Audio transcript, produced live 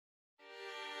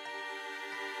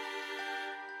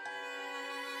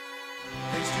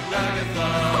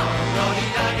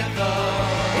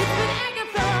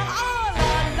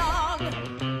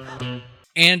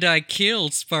And I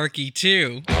killed Sparky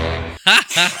too.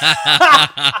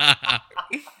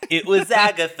 It was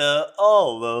Agatha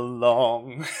all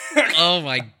along. Oh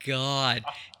my God.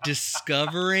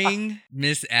 Discovering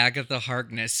Miss Agatha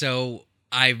Harkness. So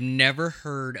I've never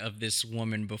heard of this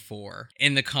woman before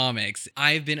in the comics.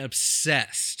 I've been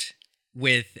obsessed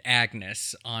with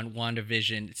Agnes on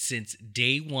WandaVision since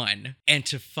day one, and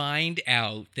to find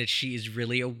out that she is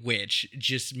really a witch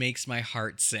just makes my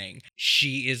heart sing.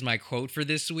 She is my quote for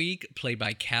this week, played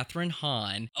by Kathryn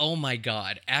Hahn. Oh my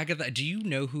God, Agatha, did you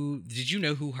know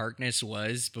who Harkness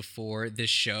was before this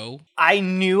show? I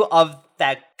knew of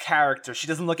that character. She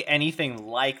doesn't look anything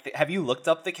like have you looked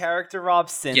up the character, Rob,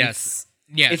 since? Yes.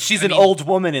 Yeah, she's an old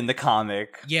woman in the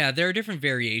comic. Yeah, there are different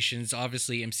variations.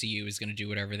 Obviously, MCU is going to do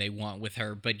whatever they want with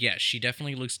her, but yes, she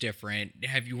definitely looks different.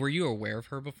 Were you aware of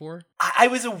her before? I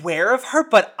was aware of her,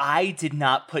 but I did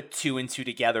not put two and two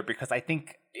together because I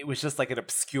think it was just like an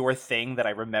obscure thing that I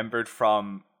remembered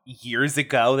from years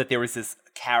ago that there was this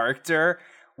character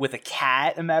with a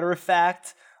cat, a matter of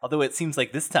fact. Although it seems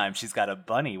like this time she's got a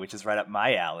bunny, which is right up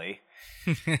my alley.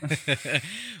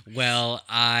 Well,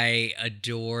 I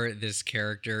adore this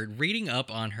character. Reading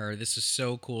up on her, this is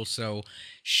so cool. So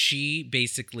she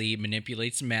basically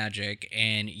manipulates magic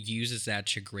and uses that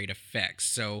to great effect.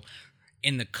 So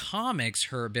in the comics,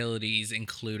 her abilities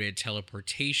included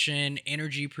teleportation,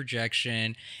 energy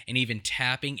projection, and even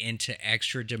tapping into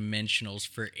extra dimensionals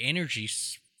for energy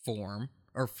form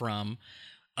or from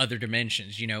other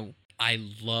dimensions. You know, I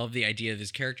love the idea of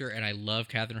this character, and I love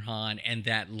Kathryn Hahn, and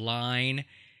that line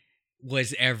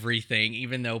was everything,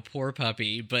 even though poor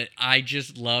puppy, but I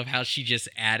just love how she just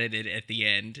added it at the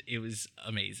end. It was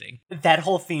amazing. That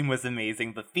whole theme was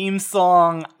amazing. The theme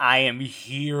song, I am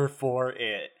here for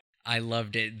it. I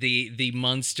loved it. The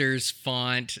Munsters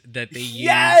font that they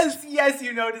used. Yes,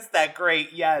 you noticed that.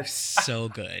 Great, yes. So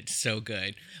good, so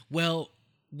good. Well,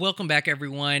 welcome back,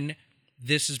 everyone.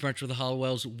 This is Brunch with the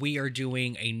Hollowells. We are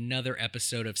doing another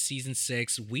episode of Season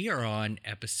 6. We are on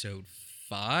Episode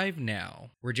 5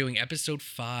 now. We're doing Episode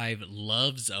 5,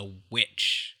 Love's a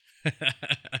Witch.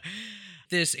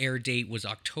 This air date was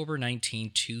October 19,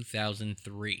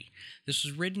 2003. This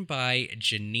was written by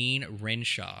Janine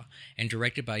Renshaw and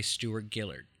directed by Stuart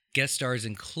Gillard. Guest stars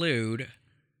include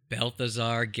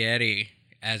Balthazar Getty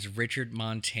as Richard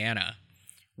Montana.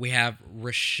 We have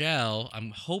Rochelle,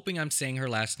 I'm hoping I'm saying her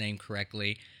last name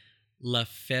correctly,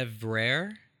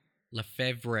 Lefevre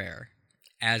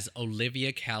as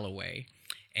Olivia Calloway,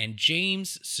 and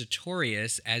James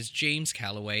Sartorius as James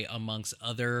Calloway, amongst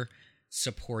other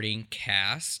supporting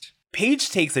cast.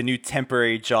 Paige takes a new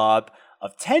temporary job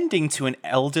of tending to an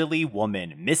elderly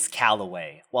woman, Miss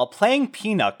Calloway. While playing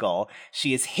pinochle,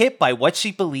 she is hit by what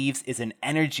she believes is an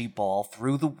energy ball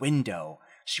through the window.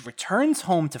 She returns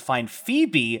home to find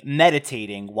Phoebe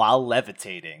meditating while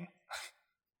levitating,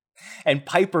 and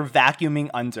Piper vacuuming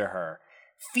under her.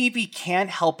 Phoebe can't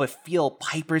help but feel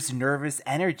Piper's nervous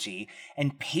energy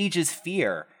and Paige's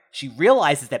fear. She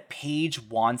realizes that Paige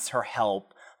wants her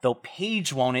help, though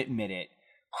Paige won't admit it.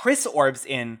 Chris orbs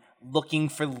in, looking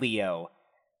for Leo.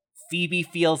 Phoebe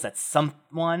feels that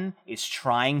someone is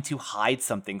trying to hide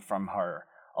something from her,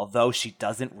 although she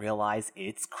doesn't realize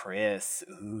it's Chris.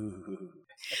 Ooh.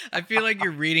 I feel like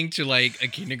you're reading to like a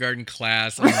kindergarten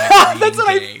class on That's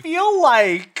what day. I feel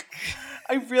like.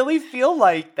 I really feel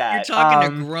like that. You're talking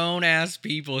to grown-ass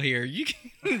people here. You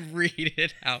can read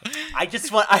it out.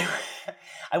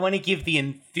 I want to give the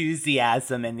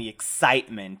enthusiasm and the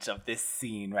excitement of this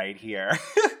scene right here.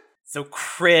 So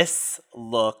Chris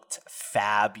looked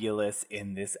fabulous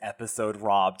in this episode,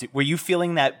 Rob. Were you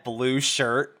feeling that blue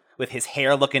shirt with his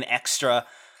hair looking extra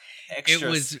It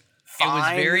was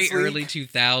very early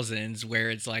 2000s where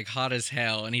it's like hot as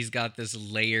hell and he's got this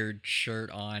layered shirt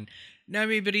on. No, I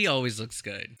mean, but he always looks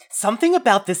good. Something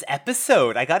about this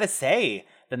episode, I gotta say,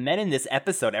 the men in this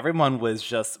episode, everyone was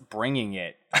just bringing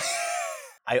it.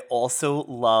 I also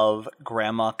love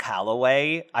Grandma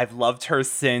Calloway. I've loved her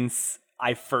since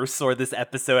I first saw this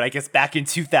episode, I guess back in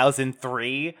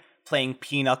 2003, playing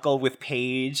Pinochle with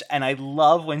Paige. And I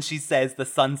love when she says, "The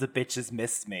sons of bitches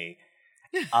missed me."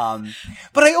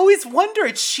 But I always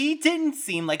wondered, she didn't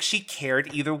seem like she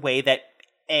cared either way that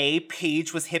A,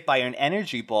 Paige was hit by an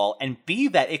energy ball, and B,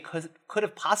 that it could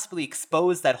have possibly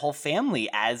exposed that whole family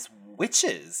as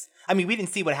witches. I mean, we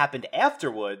didn't see what happened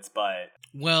afterwards, but...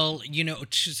 Well, you know,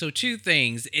 so two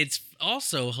things. It's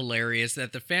also hilarious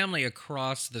that the family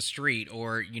across the street,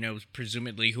 or, you know,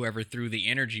 presumably whoever threw the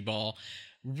energy ball,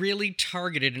 really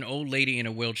targeted an old lady in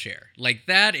a wheelchair. Like,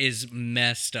 that is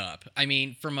messed up. I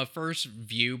mean, from a first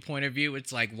view point of view,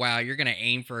 it's like, wow, you're going to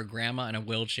aim for a grandma in a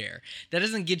wheelchair. That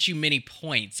doesn't get you many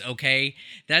points, okay?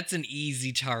 That's an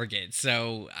easy target.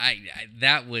 So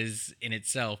that was in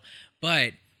itself.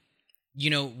 But,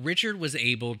 Richard was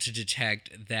able to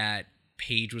detect that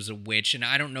Paige was a witch, and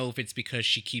I don't know if it's because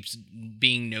she keeps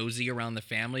being nosy around the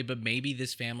family, but maybe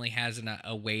this family has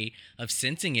a way of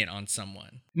sensing it on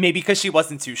someone. Maybe because she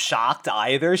wasn't too shocked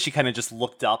either. She kind of just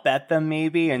looked up at them,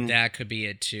 maybe. And that could be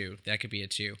it too.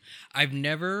 I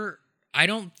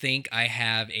don't think I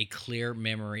have a clear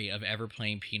memory of ever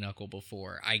playing Pinochle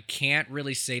before. I can't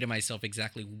really say to myself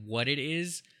exactly what it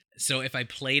is. So if I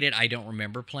played it, I don't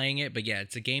remember playing it. But yeah,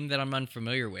 it's a game that I'm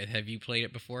unfamiliar with. Have you played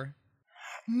it before?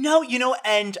 No,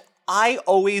 and I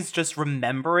always just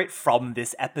remember it from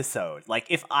this episode. Like,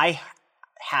 if I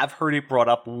have heard it brought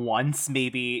up once,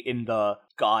 maybe in the,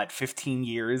 15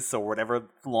 years or whatever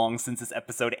long since this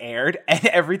episode aired, and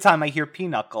every time I hear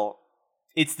Pinochle,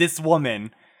 it's this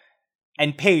woman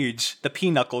and Paige, the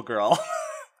Pinochle girl.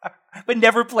 But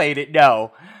never played it,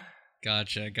 no.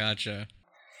 Gotcha.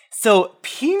 So,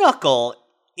 Pinochle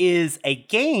is a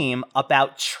game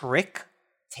about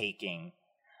trick-taking.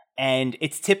 And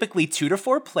it's typically 2 to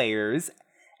 4 players,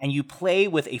 and you play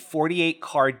with a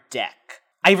 48-card deck.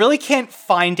 I really can't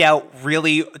find out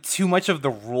really too much of the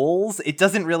rules. It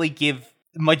doesn't really give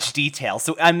much detail.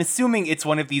 So I'm assuming it's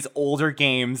one of these older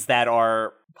games that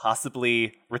are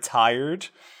possibly retired.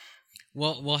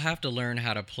 Well, we'll have to learn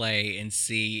how to play and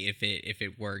see if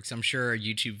it works. I'm sure a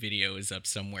YouTube video is up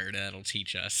somewhere that'll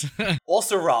teach us.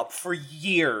 Also, Rob, for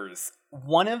years,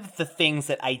 one of the things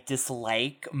that I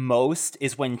dislike most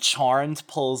is when Charmed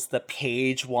pulls the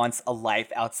Paige wants a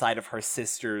life outside of her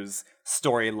sister's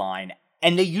storyline.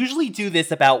 And they usually do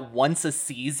this about once a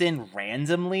season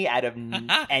randomly out of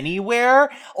anywhere.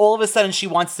 All of a sudden she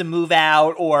wants to move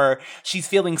out or she's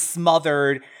feeling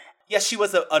smothered. Yes, she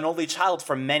was an only child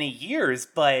for many years,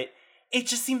 but it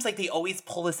just seems like they always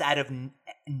pull this out of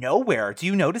nowhere. Do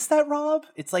you notice that, Rob?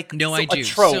 It's like no, I do. A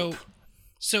trope.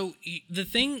 So the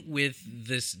thing with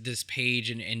this Paige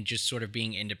and just sort of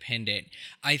being independent,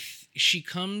 she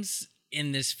comes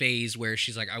in this phase where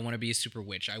she's like, I want to be a super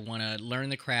witch. I want to learn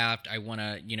the craft. I want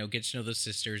to, get to know the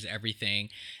sisters, everything.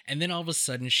 And then all of a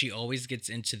sudden she always gets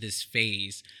into this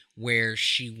phase where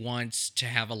she wants to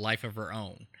have a life of her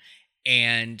own.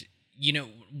 And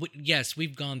yes,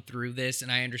 we've gone through this,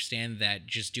 and I understand that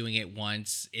just doing it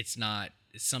once, it's not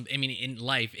in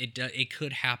life, it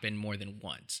could happen more than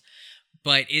once.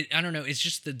 But I don't know, it's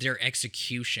just their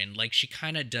execution. Like, she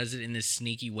kind of does it in this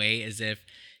sneaky way as if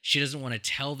she doesn't want to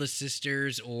tell the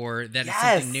sisters or that it's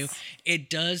something new.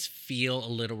 It does feel a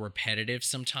little repetitive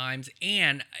sometimes.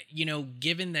 And,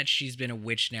 given that she's been a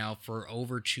witch now for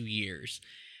over 2 years,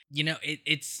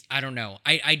 it's, I don't know.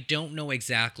 I don't know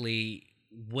exactly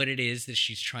what it is that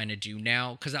she's trying to do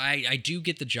now, because I do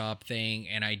get the job thing,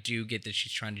 and I do get that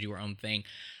she's trying to do her own thing.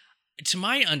 To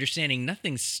my understanding,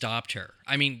 nothing stopped her.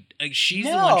 I mean, she's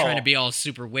the one trying to be all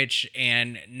super witch,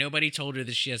 and nobody told her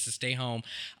that she has to stay home.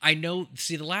 I know,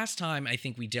 see, the last time I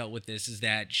think we dealt with this is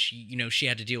that she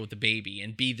had to deal with the baby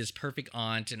and be this perfect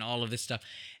aunt and all of this stuff.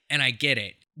 And I get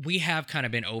it. We have kind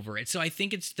of been over it. So I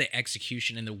think it's the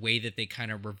execution and the way that they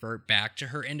kind of revert back to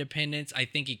her independence. I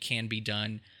think it can be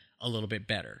done a little bit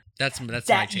better. That's my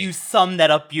take. You summed that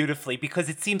up beautifully, because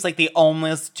it seems like they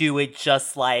almost do it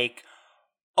just like,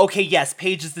 okay, yes,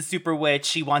 Paige is the super witch.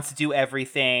 She wants to do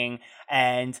everything,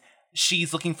 and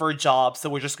she's looking for a job, so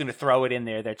we're just going to throw it in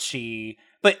there that she...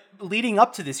 But leading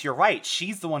up to this, you're right.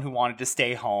 She's the one who wanted to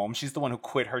stay home. She's the one who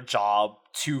quit her job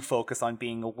to focus on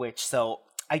being a witch. So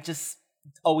I just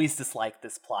always dislike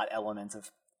this plot element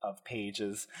of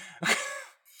Paige's.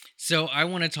 So I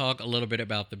want to talk a little bit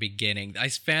about the beginning. I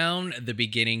found the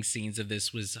beginning scenes of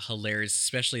this was hilarious,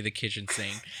 especially the kitchen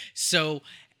scene. So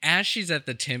as she's at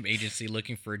the temp agency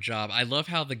looking for a job, I love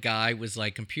how the guy was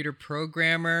like, computer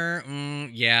programmer?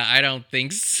 Yeah, I don't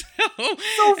think so.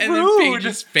 So and rude.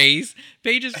 Then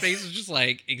Paige's face was just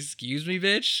like, excuse me,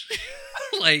 bitch?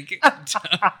 Like,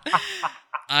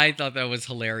 I thought that was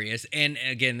hilarious. And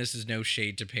again, this is no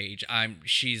shade to Paige.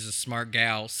 She's a smart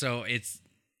gal, so it's,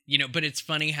 but it's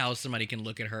funny how somebody can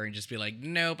look at her and just be like,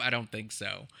 nope, I don't think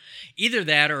so. Either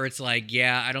that, or it's like,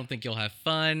 yeah, I don't think you'll have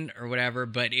fun or whatever,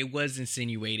 but it was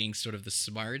insinuating sort of the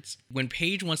smarts. When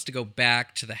Paige wants to go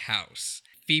back to the house,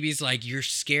 Phoebe's like, you're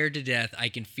scared to death. I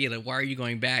can feel it. Why are you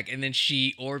going back? And then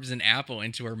she orbs an apple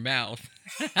into her mouth.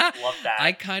 Love that.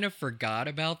 I kind of forgot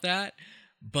about that,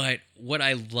 but what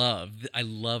I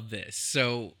love this.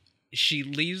 So she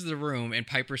leaves the room and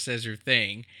Piper says her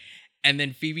thing. And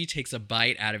then Phoebe takes a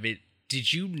bite out of it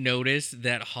did you notice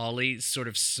that Holly sort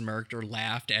of smirked or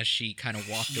laughed as she kind of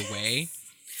walked away?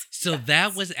 So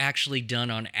that was actually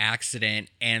done on accident,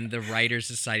 and the writers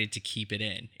decided to keep it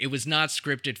in. It was not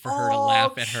scripted for her to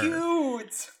laugh at her.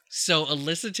 Cute. So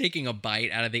Alyssa taking a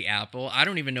bite out of the apple, I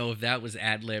don't even know if that was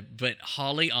ad-lib, but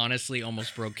Holly honestly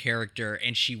almost broke character,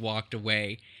 and she walked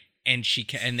away, and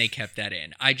they kept that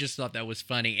in. I just thought that was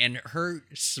funny, and her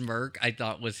smirk I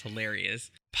thought was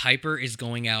hilarious. Piper is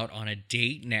going out on a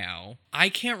date now. I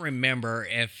can't remember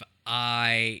if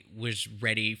I was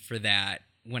ready for that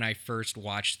when I first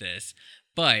watched this,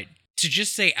 but to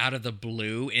just say out of the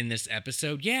blue in this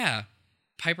episode, yeah,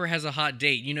 Piper has a hot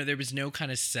date. You know, there was no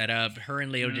kind of setup. Her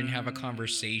and Leo didn't have a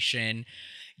conversation.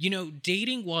 You know,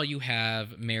 dating while you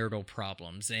have marital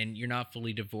problems and you're not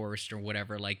fully divorced or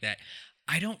whatever like that,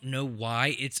 I don't know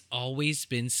why it's always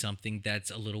been something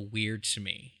that's a little weird to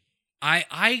me.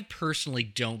 I personally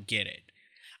don't get it.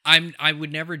 I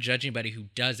would never judge anybody who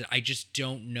does it. I just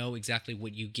don't know exactly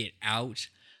what you get out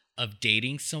of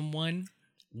dating someone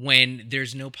when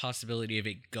there's no possibility of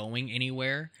it going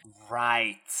anywhere.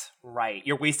 Right.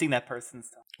 You're wasting that person's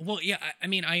time. Well, yeah, I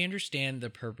mean, I understand the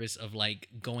purpose of like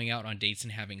going out on dates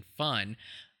and having fun,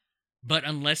 but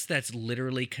unless that's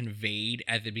literally conveyed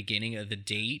at the beginning of the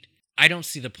date, I don't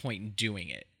see the point in doing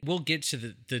it. We'll get to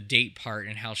the date part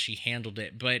and how she handled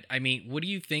it, but I mean, what do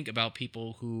you think about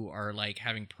people who are like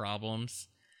having problems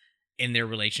in their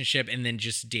relationship and then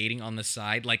just dating on the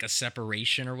side, like a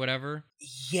separation or whatever?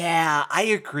 Yeah, I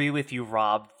agree with you,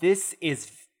 Rob. It's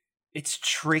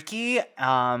tricky,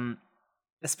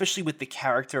 especially with the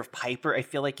character of Piper. I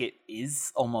feel like it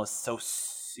is almost so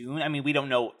soon. I mean, we don't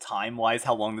know time-wise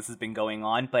how long this has been going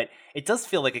on, but it does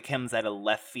feel like it comes out of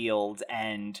left field.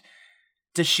 And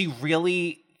does she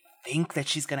really think that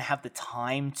she's going to have the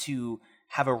time to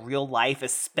have a real life,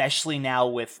 especially now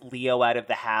with Leo out of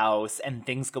the house and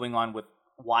things going on with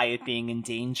Wyatt being in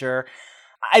danger?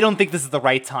 I don't think this is the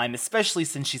right time, especially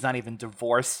since she's not even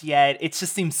divorced yet. It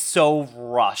just seems so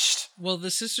rushed. Well, the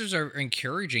sisters are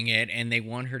encouraging it, and they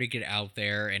want her to get out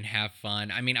there and have fun.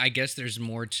 I mean, I guess there's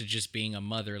more to just being a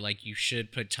mother. Like, you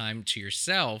should put time to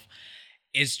yourself.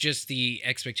 It's just the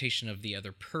expectation of the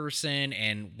other person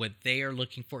and what they are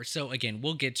looking for. So again,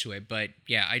 we'll get to it, but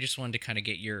yeah, I just wanted to kind of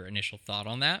get your initial thought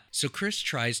on that. So Chris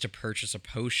tries to purchase a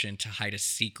potion to hide a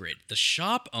secret. The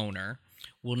shop owner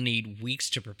will need weeks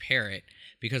to prepare it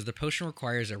because the potion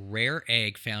requires a rare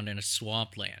egg found in a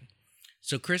swampland.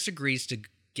 So Chris agrees to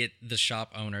get the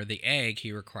shop owner the egg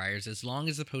he requires as long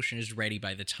as the potion is ready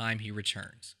by the time he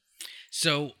returns.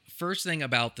 So first thing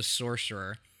about the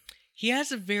sorcerer, he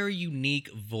has a very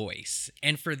unique voice,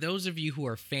 and for those of you who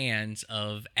are fans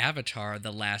of Avatar: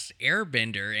 The Last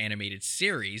Airbender animated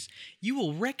series, you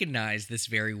will recognize this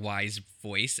very wise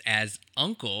voice as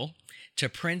Uncle to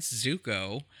Prince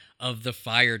Zuko of the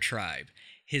Fire Tribe.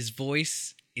 His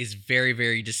voice is very,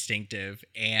 very distinctive,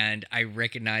 and I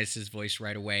recognized his voice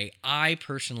right away. I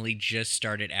personally just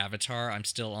started Avatar. I'm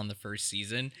still on the first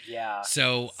season. Yeah.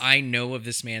 So I know of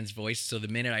this man's voice. So the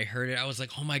minute I heard it, I was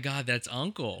like, oh my God, that's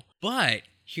Uncle. But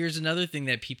here's another thing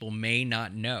that people may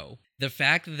not know. The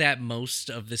fact that most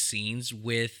of the scenes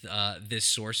with this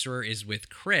sorcerer is with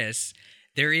Chris,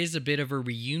 there is a bit of a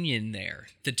reunion there.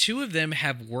 The two of them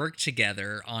have worked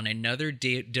together on another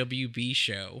WB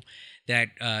show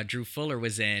that Drew Fuller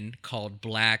was in called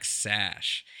Black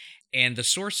Sash. And the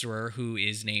sorcerer, who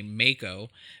is named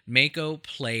Mako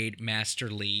played Master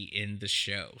Lee in the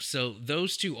show. So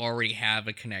those two already have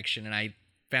a connection, and I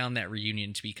found that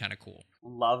reunion to be kind of cool.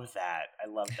 Love that. I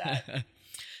love that.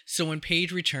 So when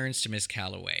Paige returns to Miss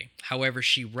Calloway, however,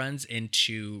 she runs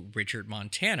into Richard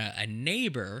Montana, a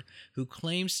neighbor who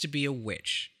claims to be a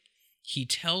witch. He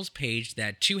tells Paige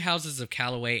that two houses of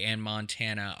Calloway and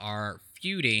Montana are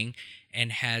feuding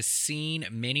and has seen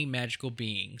many magical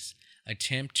beings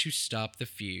attempt to stop the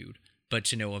feud, but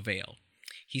to no avail.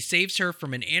 He saves her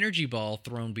from an energy ball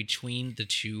thrown between the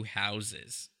two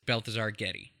houses. Balthazar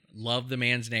Getty. Love the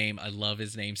man's name. I love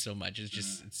his name so much.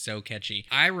 It's so catchy.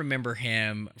 I remember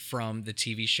him from the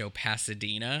TV show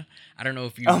Pasadena. I don't know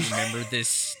if you remember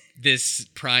this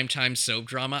primetime soap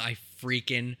drama. I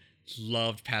freaking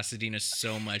loved Pasadena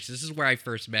so much. This is where I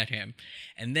first met him.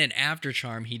 And then after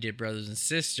Charm, he did Brothers and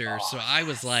Sisters. So I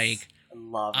was like,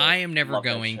 I am never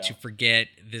going to forget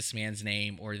this man's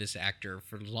name or this actor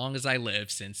for as long as I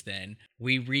live since then.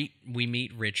 We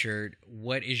meet Richard.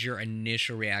 What is your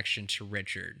initial reaction to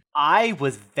Richard? I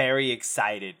was very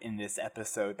excited in this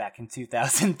episode back in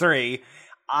 2003.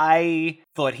 I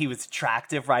thought he was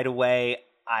attractive right away.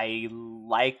 I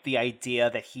liked the idea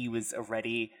that he was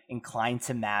already inclined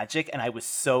to magic, and I was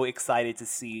so excited to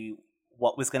see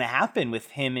what was going to happen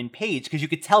with him and Paige, because you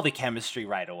could tell the chemistry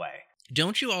right away.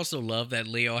 Don't you also love that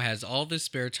Leo has all this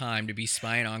spare time to be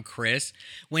spying on Chris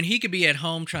when he could be at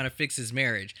home trying to fix his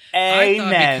marriage?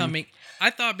 Amen. I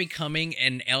thought becoming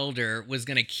an elder was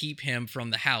going to keep him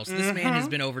from the house. This man has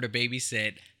been over to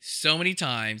babysit so many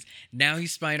times. Now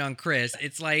he's spying on Chris.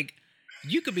 It's like,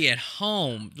 you could be at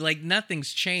home. Like,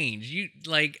 nothing's changed.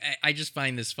 I just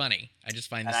find this funny.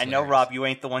 And I know, Rob, you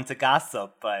ain't the one to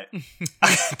gossip, but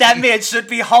that man should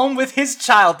be home with his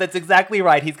child. That's exactly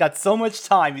right. He's got so much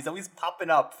time. He's always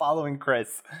popping up, following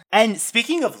Chris. And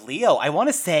speaking of Leo, I want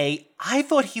to say, I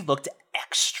thought he looked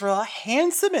extra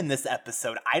handsome in this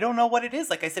episode. I don't know what it is.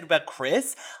 Like I said about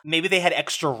Chris, maybe they had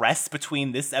extra rest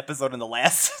between this episode and the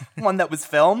last one that was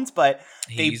filmed, but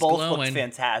they both looked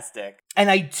fantastic.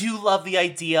 And I do love the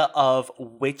idea of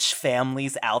witch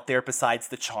families out there besides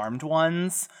the charmed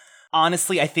ones.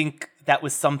 Honestly, I think that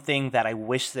was something that I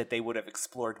wish that they would have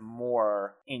explored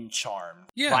more in Charmed.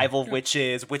 Yeah, rival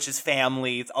witches, witches'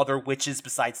 families, other witches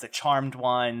besides the charmed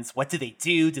ones. What do?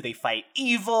 Do they fight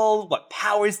evil? What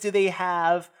powers do they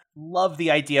have? Love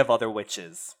the idea of other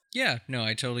witches. Yeah, no,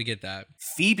 I totally get that.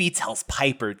 Phoebe tells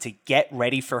Piper to get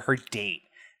ready for her date.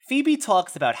 Phoebe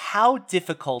talks about how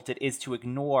difficult it is to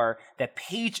ignore that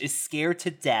Paige is scared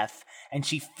to death, and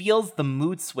she feels the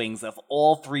mood swings of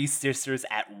all three sisters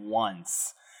at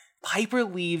once. Piper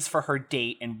leaves for her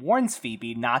date and warns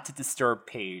Phoebe not to disturb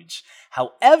Paige.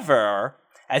 However,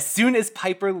 as soon as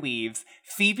Piper leaves,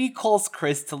 Phoebe calls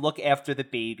Chris to look after the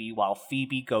baby while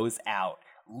Phoebe goes out.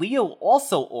 Leo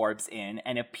also orbs in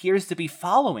and appears to be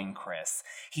following Chris.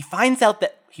 He finds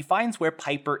where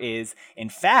Piper is, in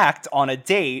fact, on a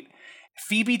date.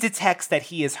 Phoebe detects that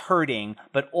he is hurting,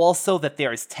 but also that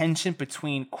there is tension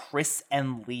between Chris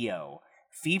and Leo.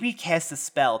 Phoebe casts a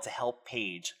spell to help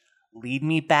Paige. Lead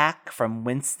me back from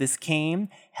whence this came.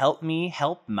 Help me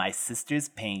help my sister's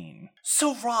pain.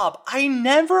 So, Rob, I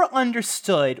never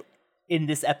understood in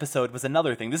this episode was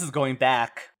another thing. This is going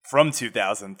back from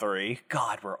 2003.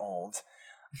 God, we're old.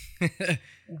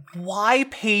 Why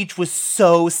Paige was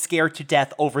so scared to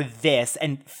death over this,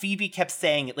 and Phoebe kept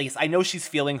saying, at least, I know she's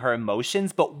feeling her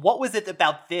emotions, but what was it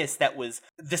about this that was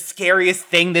the scariest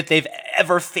thing that they've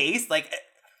ever faced? Like,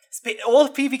 all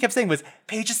Phoebe kept saying was,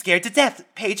 Paige is scared to death.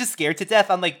 Paige is scared to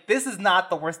death. I'm like, this is not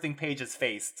the worst thing Paige has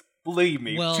faced. Believe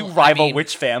me, two rival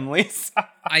witch families.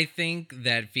 I think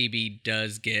that Phoebe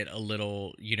does get a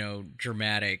little,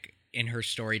 dramatic in her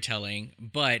storytelling,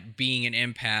 but being an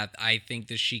empath, I think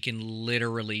that she can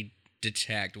literally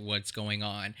detect what's going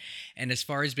on. And as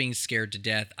far as being scared to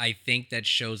death, I think that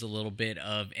shows a little bit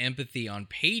of empathy on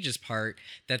Paige's part,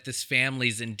 that this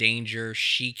family's in danger,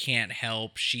 she can't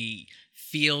help, she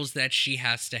feels that she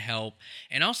has to help,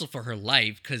 and also for her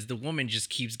life, because the woman just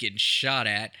keeps getting shot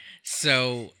at.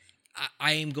 So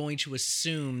I am going to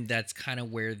assume that's kind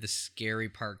of where the scary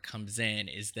part comes in,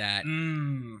 is that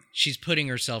she's putting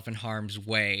herself in harm's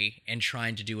way and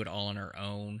trying to do it all on her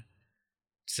own.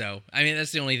 So, I mean,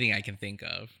 that's the only thing I can think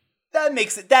of. That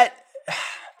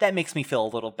makes me feel a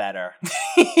little better.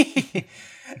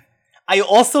 I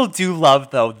also do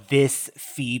love, though, this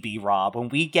Phoebe, Rob. When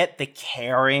we get the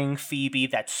caring Phoebe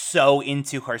that's so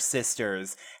into her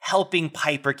sisters, helping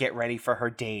Piper get ready for her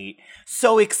date,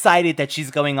 so excited that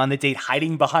she's going on the date,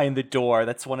 hiding behind the door.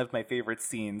 That's one of my favorite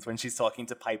scenes, when she's talking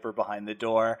to Piper behind the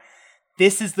door.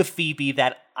 This is the Phoebe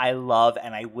that I love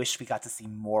and I wish we got to see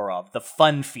more of. The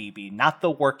fun Phoebe, not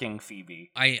the working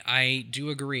Phoebe. I do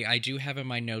agree. I do have in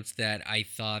my notes that I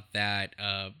thought that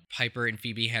Piper and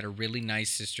Phoebe had a really nice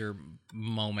sister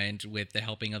moment with the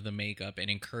helping of the makeup and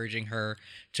encouraging her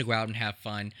to go out and have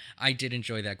fun. I did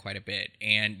enjoy that quite a bit.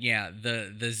 And yeah,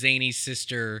 the zany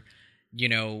sister,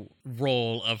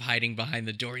 role of hiding behind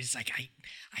the door. He's like,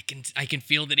 I can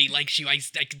feel that he likes you. I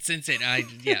can sense it.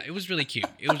 Yeah, it was really cute.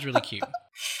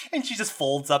 And she just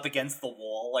folds up against the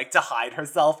wall, like to hide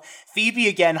herself. Phoebe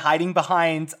again hiding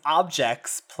behind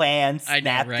objects, plants,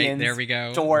 napkins, right? There we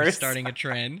go. Doors. We're starting a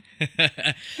trend.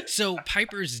 So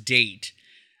Piper's date.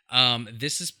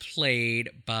 This is played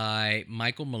by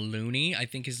Michael Maloney, I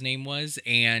think his name was,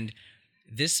 and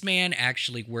this man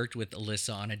actually worked with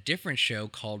Alyssa on a different show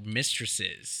called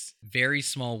Mistresses. Very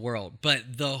small world.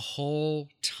 But the whole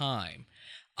time,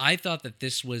 I thought that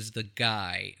this was the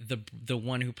guy, the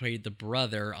one who played the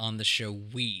brother on the show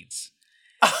Weeds.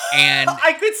 And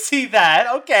I could see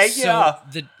that. Okay, yeah.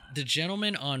 So the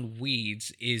gentleman on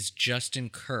Weeds is Justin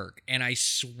Kirk. And I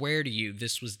swear to you,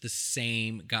 this was the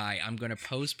same guy. I'm going to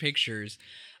post pictures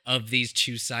of these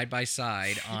two side by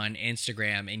side on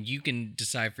Instagram, and you can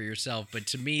decide for yourself. But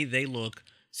to me, they look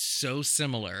so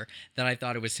similar that I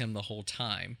thought it was him the whole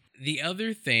time. The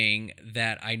other thing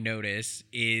that I noticed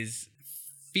is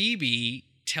Phoebe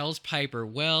tells Piper,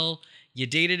 well, you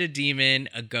dated a demon,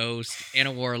 a ghost, and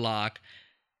a warlock.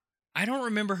 I don't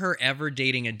remember her ever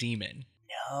dating a demon.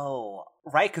 No.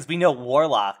 Right, because we know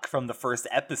Warlock from the first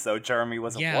episode. Jeremy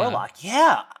was a Yeah. Warlock.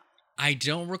 Yeah. I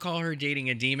don't recall her dating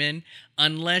a demon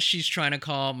unless she's trying to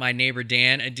call my neighbor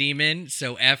Dan a demon.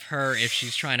 So F her if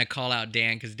she's trying to call out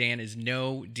Dan, because Dan is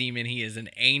no demon. He is an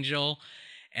angel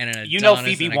and an Adonis. You know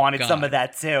Phoebe and a wanted god. some of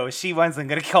that too. She wasn't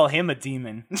going to call him a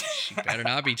demon. She better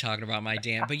not be talking about my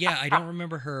Dan. But yeah, I don't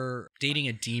remember her dating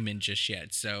a demon just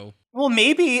yet. So Well,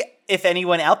 maybe if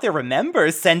anyone out there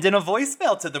remembers, send in a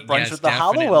voicemail to the Brunch Yes, with the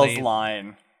definitely. Hollowells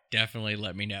line. definitely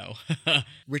let me know.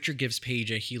 Richard gives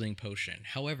Paige a healing potion.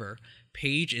 However,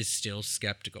 Paige is still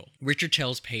skeptical. Richard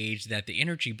tells Paige that the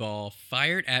energy ball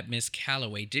fired at Miss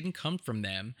Calloway didn't come from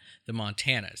them, the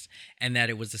Montanas, and that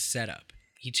it was a setup.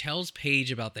 He tells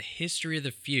Paige about the history of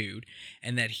the feud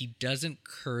and that he doesn't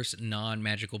curse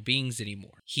non-magical beings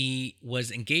anymore. He was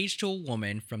engaged to a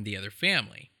woman from the other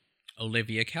family,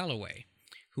 Olivia Calloway,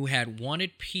 who had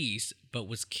wanted peace but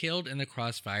was killed in the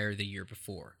crossfire the year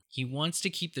before. He wants to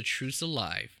keep the truce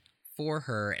alive for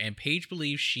her, and Paige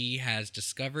believes she has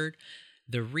discovered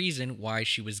the reason why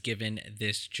she was given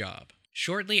this job.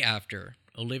 Shortly after,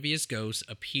 Olivia's ghost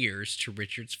appears to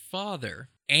Richard's father,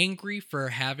 angry for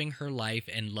having her life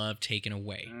and love taken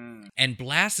away, and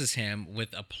blasts him with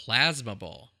a plasma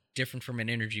ball, different from an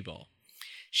energy ball.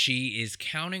 She is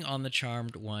counting on the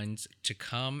charmed ones to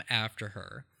come after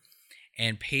her,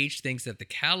 and Paige thinks that the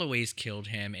Calloways killed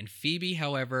him, and Phoebe,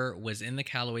 however, was in the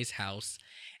Calloways' house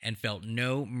and felt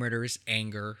no murderous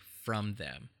anger from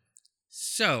them.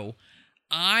 So,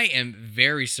 I am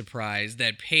very surprised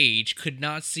that Paige could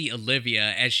not see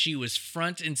Olivia as she was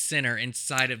front and center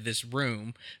inside of this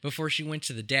room before she went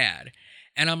to the dad.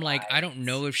 And I'm like, I don't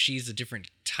know if she's a different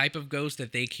type of ghost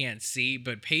that they can't see,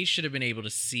 but Paige should have been able to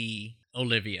see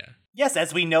Olivia. Yes,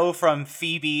 as we know from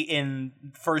Phoebe in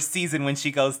first season when she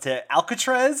goes to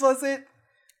Alcatraz, was it?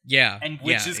 Yeah. And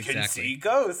witches can see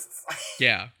ghosts.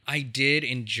 Yeah. I did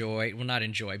enjoy, well, not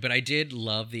enjoy, but I did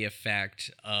love the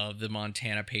effect of the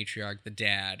Montana patriarch, the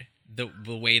dad.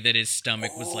 The way that his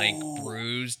stomach was like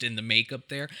bruised in the makeup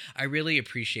there. I really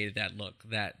appreciated that look.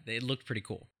 That it looked pretty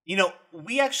cool. You know,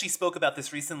 we actually spoke about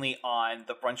this recently on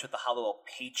the Brunch with the Hollowell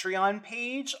Patreon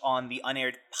page on the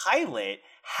unaired pilot,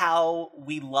 how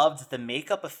we loved the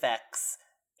makeup effects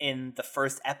in the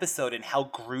first episode and how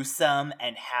gruesome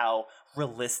and how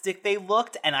realistic they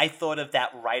looked. And I thought of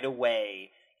that right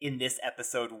away in this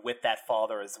episode with that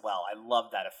father as well. I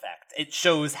love that effect. It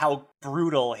shows how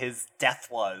brutal his death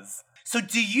was. So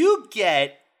do you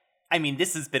get, I mean,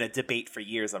 this has been a debate for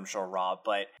years, I'm sure, Rob,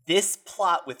 but this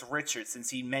plot with Richard,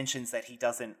 since he mentions that he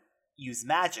doesn't use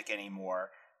magic anymore,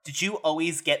 did you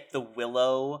always get the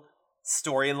Willow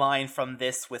storyline from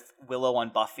this with Willow on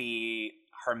Buffy,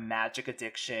 her magic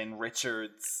addiction,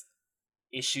 Richard's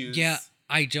issues? Yeah,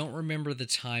 I don't remember the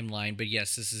timeline, but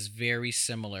yes, this is very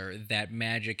similar, that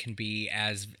magic can be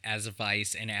as a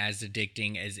vice and as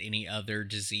addicting as any other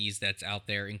disease that's out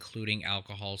there, including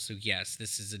alcohol. So yes,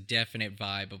 this is a definite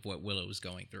vibe of what Willow is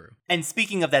going through. And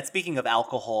speaking of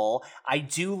alcohol, I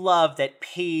do love that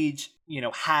Paige,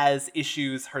 has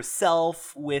issues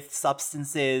herself with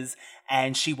substances,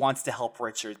 and she wants to help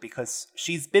Richard because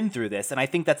she's been through this. And I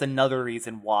think that's another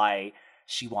reason why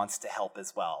she wants to help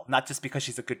as well. Not just because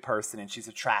she's a good person and she's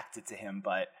attracted to him,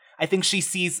 but I think she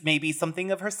sees maybe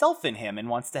something of herself in him and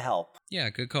wants to help. Yeah,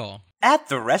 good call. At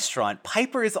the restaurant,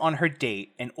 Piper is on her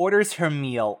date and orders her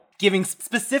meal, giving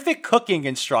specific cooking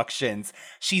instructions.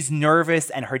 She's nervous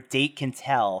and her date can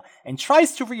tell and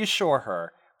tries to reassure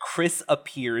her. Chris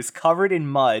appears covered in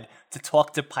mud to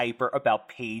talk to Piper about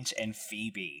Paige and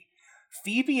Phoebe.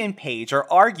 Phoebe and Paige are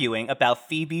arguing about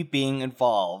Phoebe being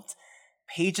involved.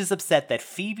 Paige is upset that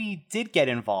Phoebe did get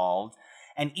involved,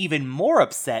 and even more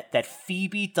upset that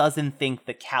Phoebe doesn't think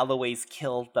the Calloways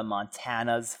killed the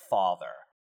Montana's father.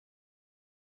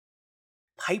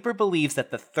 Piper believes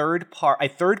that a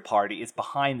third party is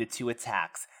behind the two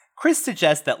attacks. Chris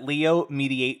suggests that Leo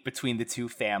mediate between the two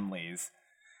families.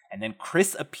 And then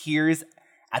Chris appears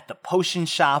at the potion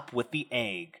shop with the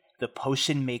egg. The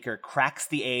potion maker cracks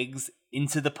the eggs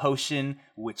into the potion,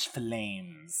 which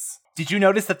flames. Did you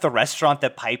notice that the restaurant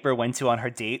that Piper went to on her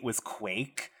date was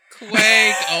Quake?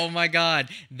 Quake! Oh my god.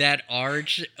 That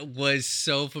arch was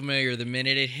so familiar. The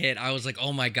minute it hit, I was like,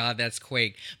 oh my god, that's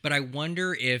Quake. But I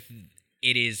wonder if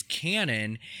it is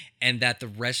canon and that the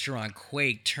restaurant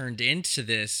Quake turned into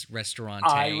this restaurant.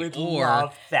 I would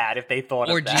love that if they thought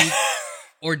of that.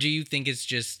 Or do you think it's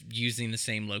just using the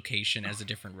same location as a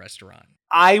different restaurant?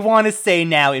 I want to say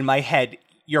now in my head,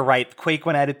 you're right. Quake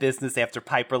went out of business after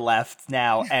Piper left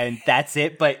now, and that's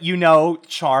it. But,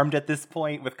 Charmed at this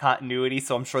point with continuity,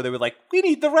 so I'm sure they were like, we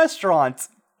need the restaurant.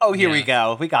 Oh, here we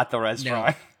go. We got the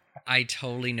restaurant. No, I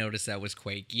totally noticed that was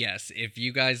Quake. Yes, if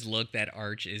you guys look, that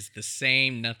arch is the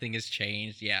same. Nothing has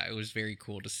changed. Yeah, it was very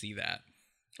cool to see that.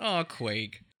 Oh,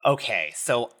 Quake. Okay,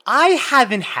 so I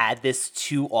haven't had this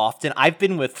too often. I've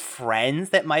been with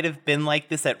friends that might have been like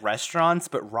this at restaurants,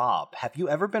 but Rob, have you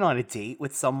ever been on a date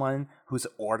with someone who's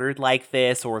ordered like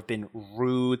this or have been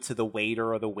rude to the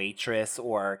waiter or the waitress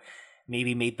or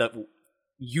maybe made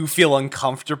you feel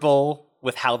uncomfortable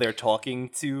with how they're talking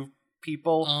to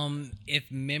people?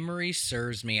 If memory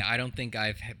serves me, I don't think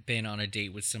I've been on a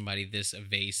date with somebody this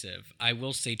evasive. I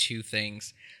will say two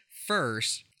things.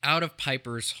 First, out of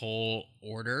Piper's whole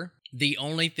order, the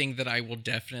only thing that I will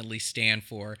definitely stand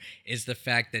for is the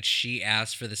fact that she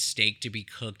asked for the steak to be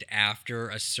cooked after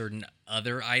a certain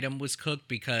other item was cooked,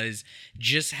 because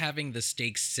just having the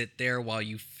steak sit there while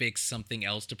you fix something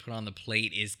else to put on the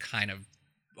plate is kind of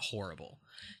horrible.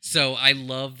 So I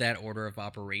love that order of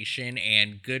operation,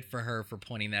 and good for her for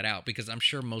pointing that out, because I'm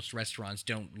sure most restaurants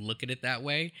don't look at it that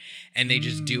way and they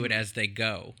just do it as they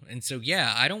go. And so,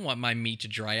 yeah, I don't want my meat to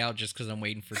dry out just because I'm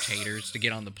waiting for taters to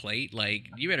get on the plate. Like,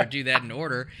 you better do that in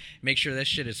order. Make sure that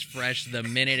shit is fresh the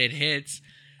minute it hits.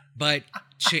 But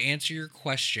to answer your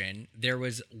question, there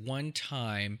was one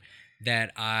time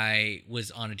that I was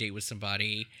on a date with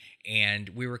somebody, and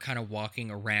we were kind of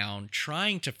walking around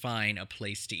trying to find a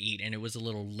place to eat, and it was a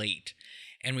little late.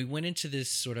 And we went into this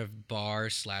sort of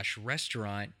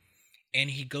bar/restaurant,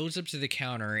 and he goes up to the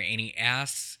counter and he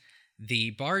asks the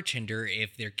bartender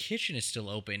if their kitchen is still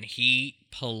open. He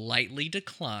politely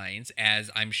declines,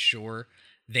 as I'm sure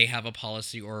they have a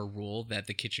policy or a rule that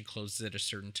the kitchen closes at a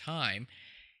certain time.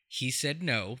 He said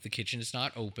no, the kitchen is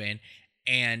not open.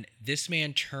 And this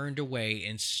man turned away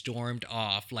and stormed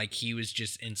off like he was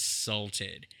just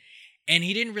insulted. And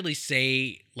he didn't really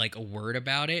say like a word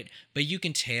about it, but you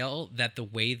can tell that the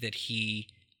way that he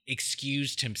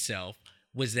excused himself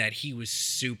was that he was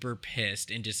super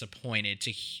pissed and disappointed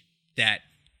that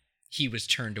he was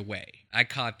turned away. I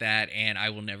caught that, and I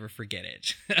will never forget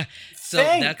it. So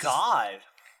Thank God.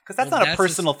 Because that's not a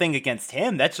personal thing against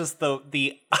him. That's just the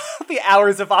the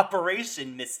hours of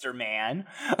operation, Mr. Man.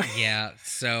 Yeah,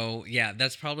 so, yeah,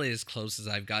 that's probably as close as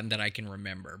I've gotten that I can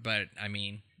remember. But, I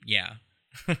mean, yeah.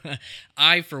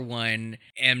 I, for one,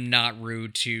 am not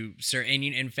rude to certain...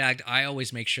 In fact, I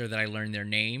always make sure that I learn their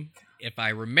name. If I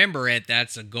remember it,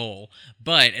 that's a goal.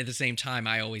 But at the same time,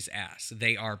 I always ask.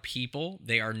 They are people.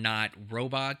 They are not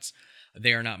robots.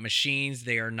 They are not machines.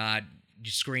 They are not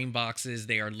screen boxes.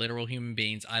 They are literal human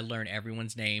beings. I learn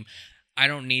everyone's name. I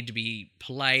don't need to be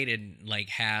polite and like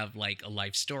have like a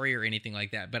life story or anything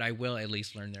like that, but I will at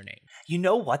least learn their name. You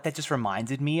know what that just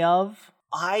reminded me of?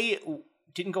 I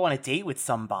didn't go on a date with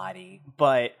somebody,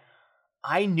 but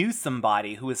I knew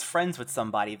somebody who was friends with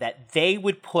somebody that they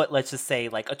would put, let's just say,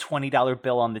 like a $20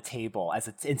 bill on the table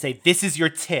and say, this is your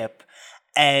tip.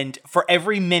 And for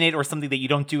every minute or something that you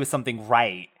don't do something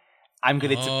right, I'm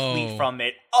going to deplete from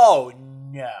it. Oh,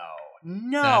 no.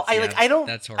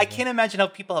 I can't imagine how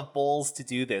people have balls to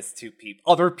do this to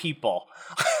other people.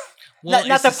 Well,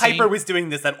 not that Piper was doing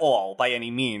this at all by any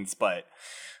means, but...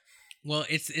 Well,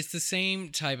 it's the same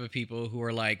type of people who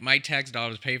are like, my tax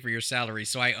dollars pay for your salary,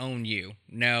 so I own you.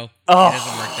 No, It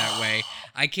doesn't work that way.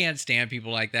 I can't stand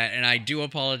people like that, and I do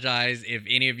apologize if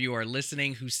any of you are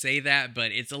listening who say that,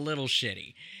 but it's a little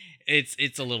shitty.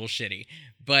 It's a little shitty.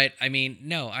 But, I mean,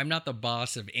 no, I'm not the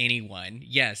boss of anyone.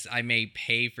 Yes, I may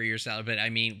pay for your salary, but, I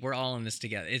mean, we're all in this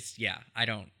together. I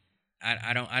don't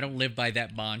live by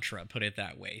that mantra, put it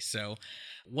that way. So,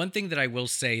 one thing that I will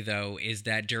say, though, is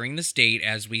that during this date,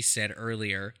 as we said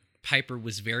earlier, Piper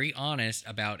was very honest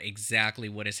about exactly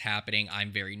what is happening.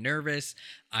 I'm very nervous.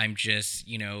 I'm just,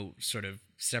 sort of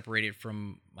separated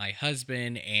from my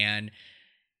husband. And,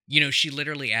 she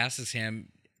literally asks him,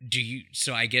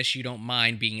 so I guess you don't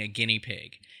mind being a guinea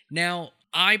pig. Now,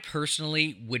 I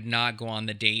personally would not go on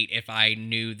the date if I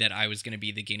knew that I was going to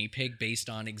be the guinea pig based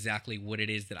on exactly what it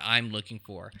is that I'm looking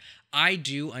for. I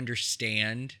do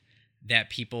understand that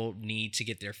people need to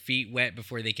get their feet wet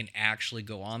before they can actually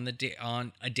go on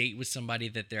on a date with somebody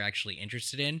that they're actually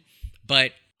interested in.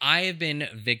 But I have been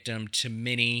victim to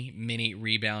many, many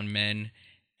rebound men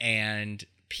and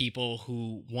people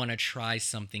who want to try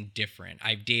something different.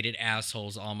 I've dated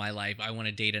assholes all my life. I want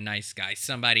to date a nice guy,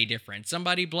 somebody different,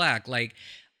 somebody black. Like,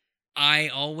 I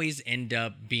always end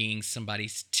up being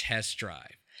somebody's test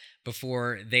drive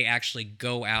before they actually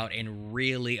go out and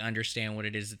really understand what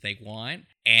it is that they want.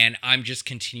 And I'm just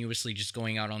continuously just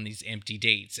going out on these empty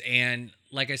dates. And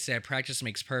like I said, practice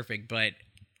makes perfect, but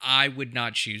I would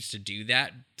not choose to do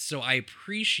that. So I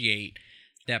appreciate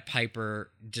that Piper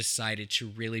decided to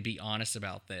really be honest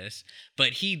about this,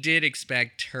 but he did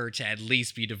expect her to at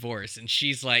least be divorced, and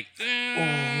she's like,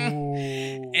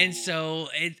 and so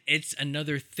it's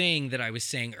another thing that I was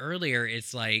saying earlier.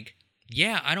 It's like,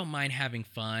 yeah, I don't mind having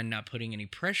fun, not putting any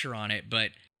pressure on it, but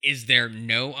is there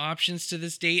no options to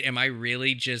this date? Am I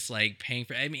really just like paying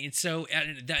for? I mean, so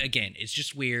that, again, it's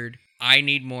just weird. I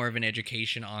need more of an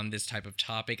education on this type of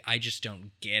topic. I just don't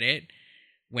get it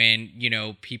when,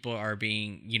 people are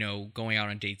being, going out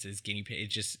on dates as guinea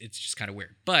pigs. It's just kind of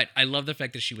weird. But I love the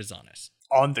fact that she was honest.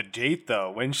 On the date,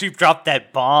 though, when she dropped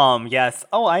that bomb, yes.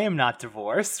 Oh, I am not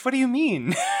divorced. What do you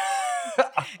mean?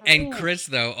 And Chris,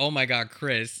 though, oh my God,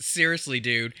 Chris, seriously,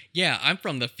 dude. Yeah, I'm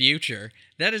from the future.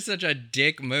 That is such a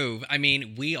dick move. I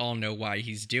mean, we all know why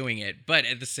he's doing it. But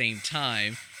at the same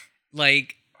time,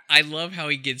 like, I love how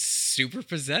he gets super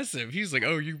possessive. He's like,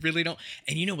 oh, you really don't.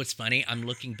 And you know what's funny? I'm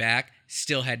looking back,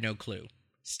 still had no clue.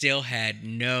 Still had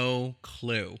no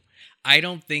clue. I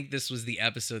don't think this was the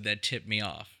episode that tipped me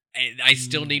off. I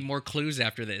still need more clues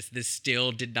after this. This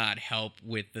still did not help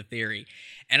with the theory.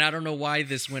 And I don't know why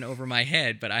this went over my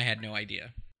head, but I had no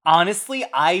idea. Honestly,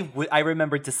 I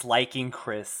remember disliking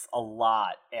Chris a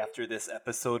lot after this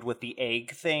episode with the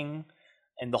egg thing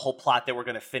and the whole plot that we're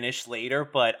going to finish later,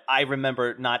 but I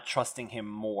remember not trusting him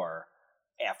more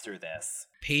after this.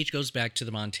 Paige goes back to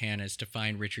the Montanas to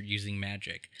find Richard using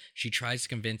magic. She tries to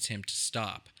convince him to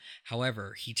stop.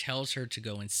 However, he tells her to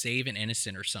go and save an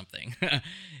innocent or something.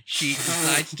 She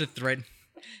decides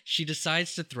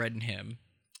to threaten him,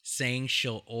 saying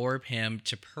she'll orb him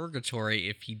to purgatory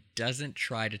if he doesn't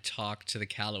try to talk to the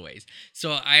Callaways.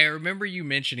 So I remember you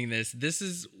mentioning this. This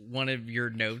is one of your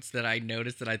notes that I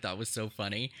noticed that I thought was so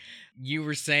funny. You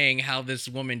were saying how this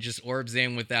woman just orbs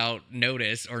in without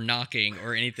notice or knocking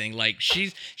or anything. Like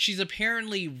she's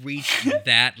apparently reached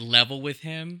that level with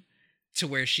him to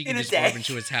where she can just orb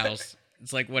into his house.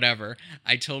 It's like, whatever.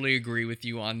 I totally agree with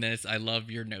you on this. I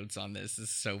love your notes on this. This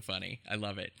is so funny. I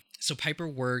love it. So Piper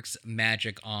works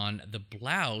magic on the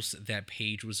blouse that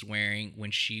Paige was wearing when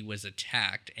she was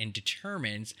attacked and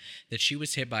determines that she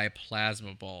was hit by a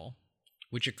plasma ball,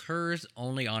 which occurs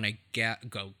only on a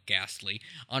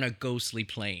ghostly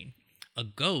plane. A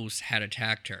ghost had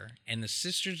attacked her, and the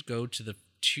sisters go to the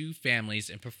two families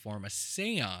and perform a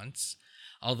seance,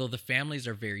 although the families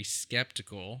are very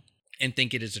skeptical and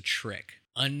think it is a trick.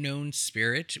 Unknown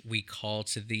spirit, we call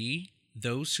to thee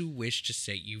those who wish to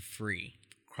set you free.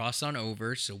 Cross on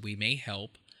over so we may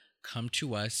help. Come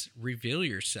to us, reveal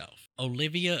yourself.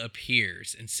 Olivia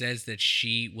appears and says that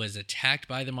she was attacked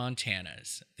by the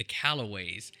Montanas. The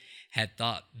Callaways had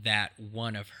thought that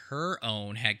one of her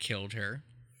own had killed her,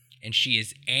 and she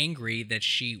is angry that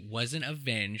she wasn't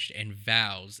avenged and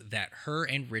vows that her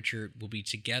and Richard will be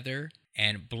together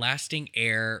and blasting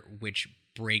air which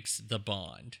breaks the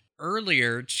bond.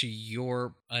 Earlier to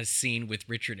your scene with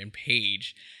Richard and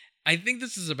Paige, I think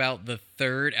this is about the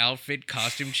third outfit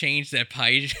costume change that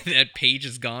Paige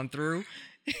has gone through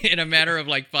in a matter of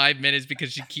like 5 minutes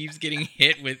because she keeps getting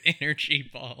hit with energy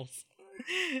balls.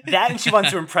 That, and she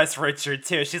wants to impress Richard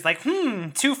too. She's like,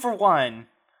 2 for 1.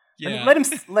 Yeah. Let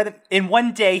him. In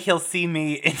one day, he'll see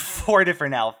me in 4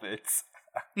 different outfits.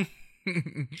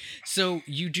 So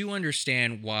you do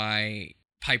understand why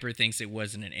Piper thinks it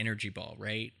wasn't an energy ball,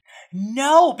 right?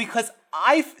 No, because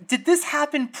did this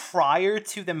happen prior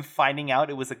to them finding out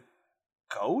it was a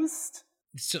ghost?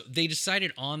 So they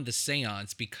decided on the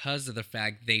seance because of the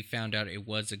fact they found out it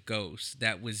was a ghost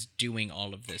that was doing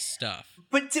all of this stuff.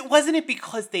 But wasn't it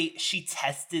because she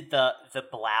tested the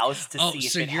blouse to see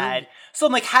if it had... So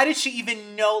I'm like, how did she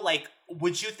even know, like,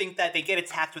 would you think that they get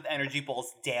attacked with energy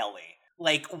balls daily?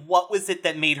 Like, what was it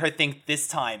that made her think this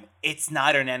time, it's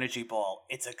not an energy ball,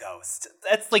 it's a ghost?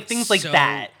 That's like things like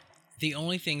that. The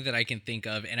only thing that I can think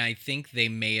of, and I think they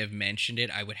may have mentioned it,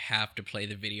 I would have to play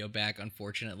the video back,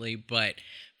 unfortunately, but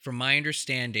from my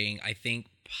understanding, I think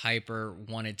Piper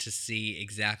wanted to see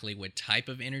exactly what type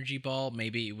of energy ball.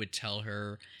 Maybe it would tell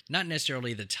her, not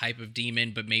necessarily the type of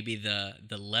demon, but maybe the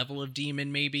level of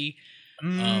demon, maybe.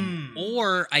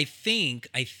 Or I think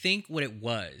what it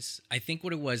was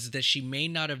is that she may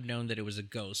not have known that it was a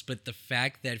ghost, but the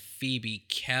fact that Phoebe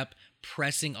kept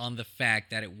pressing on the fact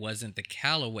that it wasn't the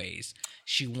Callaways,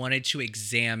 she wanted to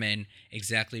examine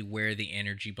exactly where the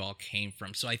energy ball came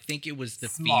from. So I think it was the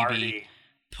Phoebe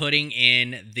putting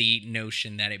in the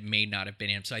notion that it may not have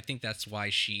been him. So I think that's why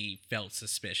she felt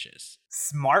suspicious.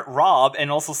 Smart Rob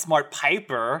and also smart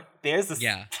Piper. There's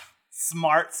a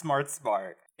Smart, smart,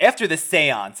 smart. After the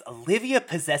seance, Olivia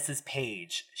possesses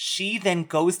Paige. She then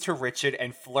goes to Richard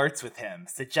and flirts with him,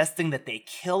 suggesting that they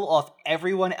kill off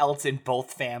everyone else in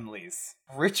both families.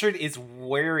 Richard is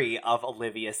wary of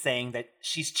Olivia, saying that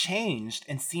she's changed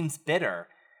and seems bitter.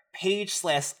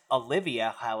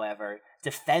 Paige/Olivia, however,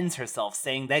 defends herself,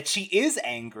 saying that she is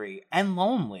angry and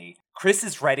lonely. Chris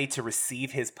is ready to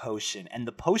receive his potion, and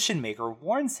the potion maker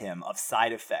warns him of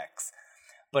side effects.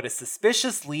 But a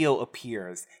suspicious Leo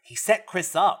appears. He set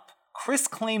Chris up. Chris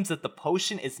claims that the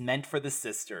potion is meant for the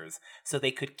sisters, so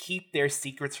they could keep their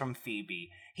secrets from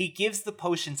Phoebe. He gives the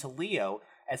potion to Leo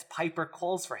as Piper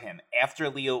calls for him. After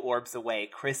Leo orbs away,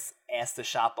 Chris asks the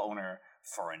shop owner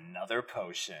for another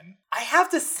potion. I have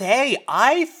to say,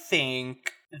 I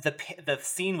think the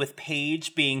scene with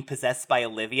Paige being possessed by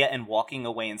Olivia and walking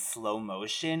away in slow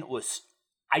motion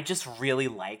I just really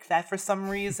like that for some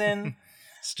reason.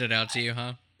 Stood out to you,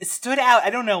 huh? It stood out.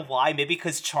 I don't know why. Maybe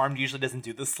because Charmed usually doesn't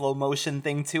do the slow motion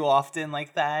thing too often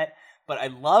like that. But I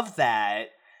love that.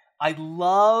 I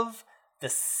love the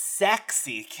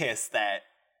sexy kiss that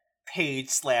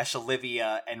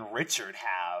Paige/Olivia and Richard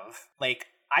have. Like,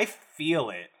 I feel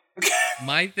it.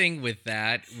 My thing with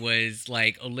that was,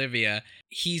 like, Olivia,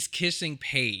 he's kissing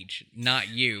Paige, not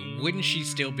you. Wouldn't she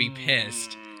still be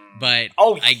pissed? But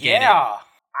I get it.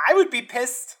 I would be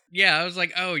pissed. Yeah, I was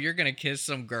like, oh, you're going to kiss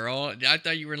some girl? I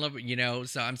thought you were in love with,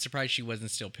 so I'm surprised she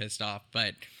wasn't still pissed off.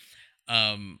 But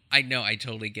I know, I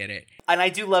totally get it. And I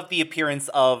do love the appearance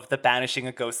of the Banishing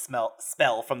a Ghost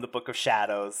spell from the Book of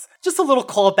Shadows. Just a little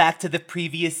callback to the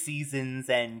previous seasons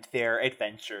and their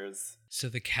adventures. So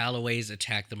the Callaways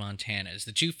attack the Montanas.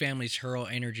 The two families hurl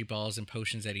energy balls and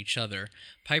potions at each other.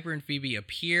 Piper and Phoebe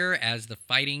appear as the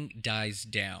fighting dies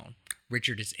down.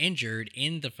 Richard is injured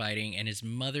in the fighting, and his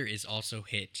mother is also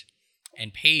hit.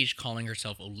 And Paige, calling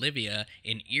herself Olivia,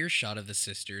 in earshot of the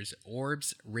sisters,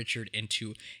 orbs Richard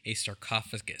into a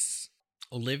sarcophagus.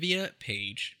 Olivia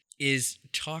Paige is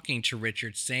talking to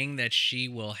Richard, saying that she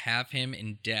will have him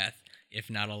in death, if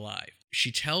not alive.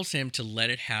 She tells him to let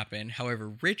it happen.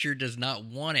 However, Richard does not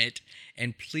want it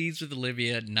and pleads with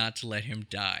Olivia not to let him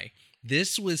die.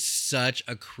 This was such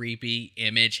a creepy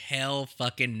image. Hell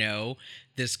fucking no.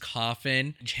 This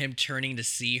coffin, him turning to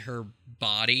see her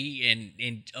body,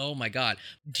 and oh my god.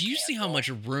 Do you see how much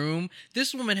room?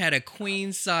 This woman had a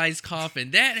queen-size coffin.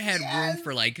 That had room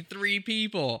for like 3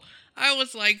 people. I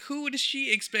was like, who does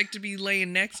she expect to be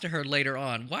laying next to her later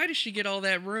on? Why does she get all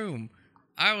that room?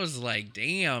 I was like,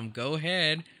 damn, go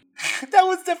ahead. That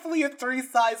was definitely a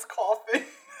 3-size coffin.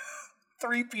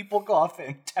 3 people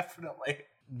coffin, definitely.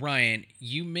 Ryan,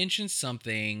 you mentioned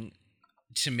something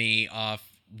to me off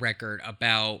record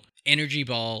about energy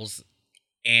balls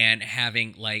and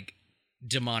having like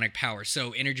demonic power.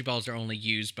 So energy balls are only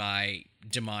used by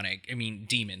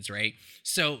demons, right?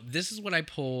 So this is what I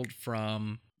pulled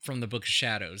from the Book of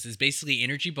Shadows. Is basically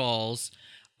energy balls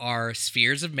are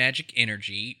spheres of magic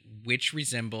energy, which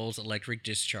resembles electric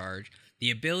discharge.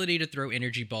 The ability to throw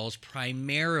energy balls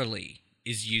primarily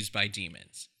is used by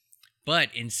demons,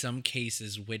 but in some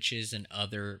cases, witches and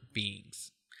other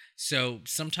beings. So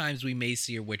sometimes we may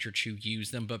see a witch or two use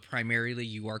them, but primarily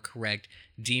you are correct.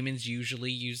 Demons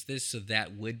usually use this, so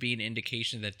that would be an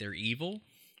indication that they're evil,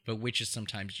 but witches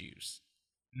sometimes use.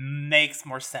 Makes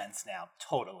more sense now,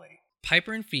 totally.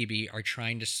 Piper and Phoebe are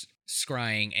trying to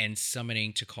scrying and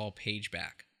summoning to call Paige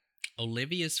back.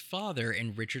 Olivia's father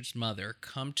and Richard's mother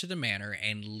come to the manor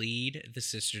and lead the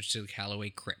sisters to the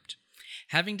Calloway crypt,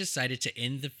 having decided to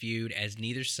end the feud as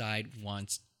neither side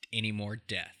wants any more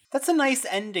death. That's a nice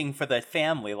ending for the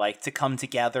family, like, to come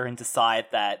together and decide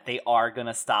that they are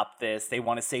gonna stop this. They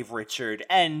want to save Richard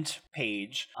and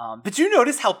Paige. But do you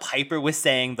notice how Piper was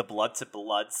saying the blood to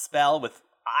blood spell with...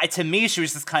 to me, she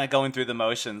was just kind of going through the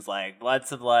motions, like, blood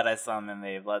to blood, I summon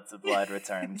thee, blood to blood,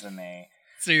 return to me.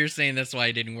 So you're saying that's why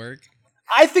it didn't work?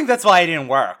 I think that's why it didn't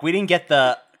work. We didn't get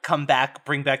the come back,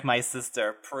 bring back my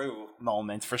sister, Prue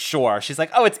moment for sure. She's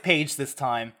like, oh, it's Paige this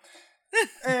time.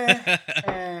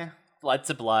 Blood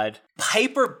to blood.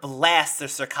 Piper blasts the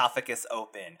sarcophagus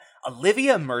open.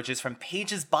 Olivia emerges from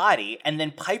Paige's body, and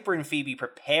then Piper and Phoebe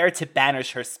prepare to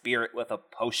banish her spirit with a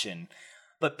potion.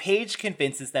 But Paige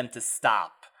convinces them to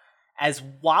stop, as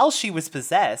while she was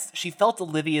possessed, she felt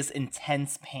Olivia's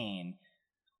intense pain,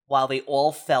 while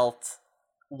all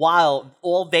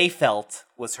they felt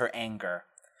was her anger.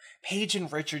 Paige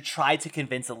and Richard tried to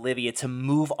convince Olivia to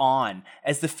move on,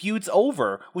 as the feud's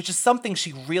over, which is something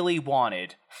she really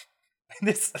wanted.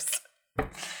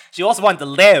 She also wanted to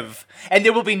live, and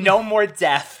there will be no more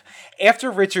death.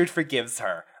 After Richard forgives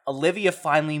her, Olivia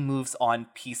finally moves on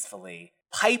peacefully.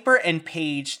 Piper and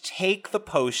Paige take the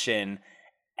potion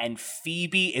and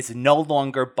Phoebe is no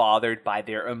longer bothered by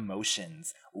their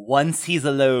emotions. Once he's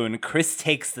alone, Chris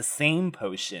takes the same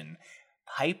potion.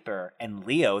 Piper and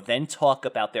Leo then talk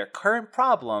about their current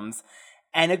problems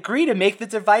and agree to make the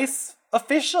device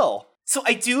official. So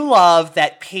I do love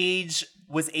that Paige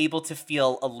was able to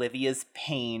feel Olivia's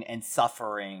pain and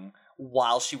suffering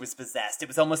while she was possessed. It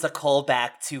was almost a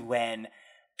callback to when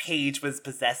Paige was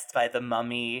possessed by the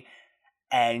mummy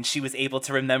and she was able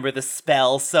to remember the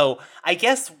spell. So I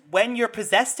guess when you're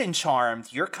possessed and charmed,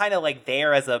 you're kind of like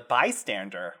there as a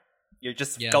bystander. You're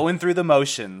just going through the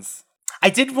motions. I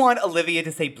did want Olivia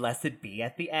to say blessed be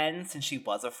at the end since she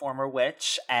was a former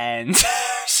witch and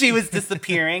she was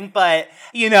disappearing. But,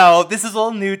 you know, this is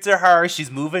all new to her.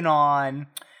 She's moving on.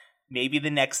 Maybe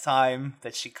the next time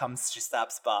that she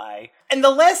stops by. And the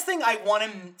last thing I want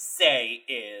to say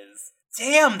is,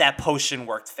 damn, that potion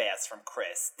worked fast from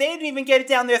Chris. They didn't even get it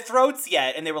down their throats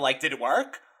yet. And they were like, did it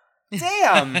work?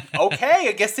 Damn. Okay,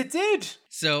 I guess it did.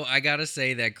 So I gotta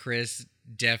say that Chris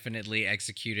definitely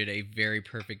executed a very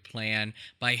perfect plan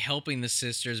by helping the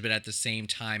sisters, but at the same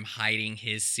time hiding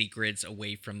his secrets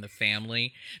away from the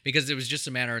family, because it was just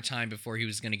a matter of time before he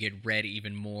was going to get read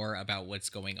even more about what's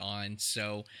going on.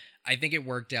 So I think it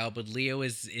worked out, but Leo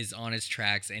is on his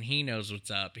tracks and he knows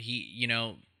what's up. He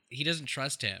doesn't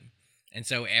trust him. And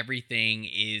so everything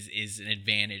is an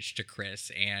advantage to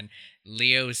Chris, and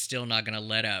Leo is still not going to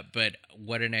let up. But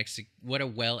what a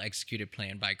well executed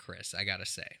plan by Chris, I gotta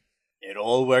say. It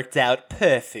all worked out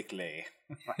perfectly.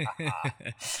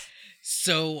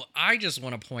 So I just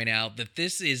want to point out that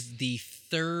this is the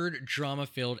third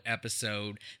drama-filled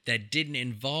episode that didn't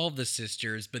involve the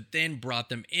sisters, but then brought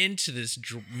them into this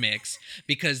mix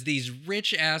because these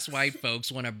rich-ass white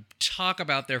folks want to talk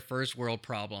about their first world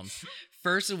problems.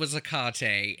 First it was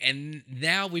Akate, and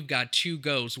now we've got two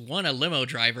ghosts, one a limo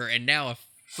driver, and now a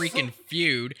freaking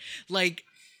feud. Like,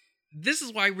 this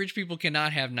is why rich people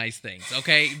cannot have nice things,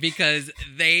 okay? Because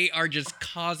they are just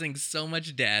causing so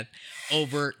much death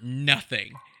over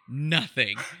nothing.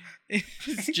 Nothing.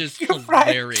 It's just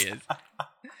hilarious. Right.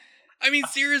 I mean,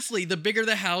 seriously, the bigger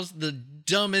the house, the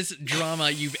dumbest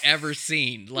drama you've ever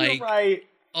seen. Like, you're right.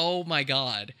 Oh my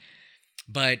God.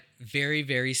 But very,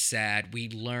 very sad. We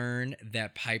learn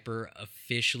that Piper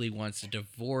officially wants a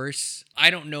divorce. I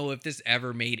don't know if this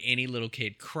ever made any little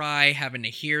kid cry having to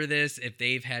hear this, if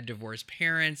they've had divorced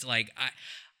parents. Like,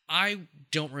 I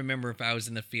don't remember if I was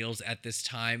in the fields at this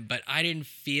time, but I didn't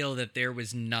feel that there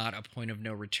was not a point of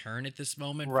no return at this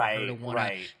moment for her to want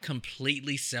to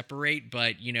completely separate.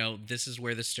 But, you know, this is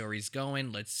where the story's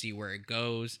going. Let's see where it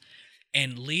goes.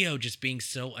 And Leo just being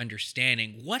so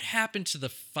understanding. What happened to the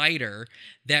fighter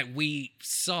that we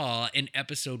saw in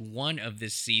episode 1 of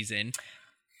this season?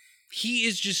 He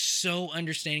is just so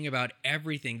understanding about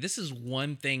everything. This is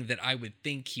one thing that I would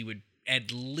think he would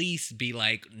at least be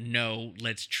like, no,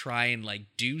 let's try and like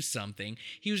do something.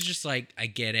 He was just like, I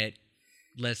get it.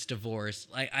 Let's divorce.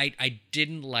 I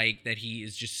didn't like that he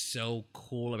is just so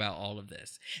cool about all of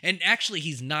this. And actually,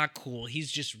 he's not cool.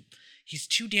 He's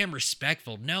too damn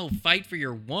respectful. No, fight for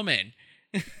your woman.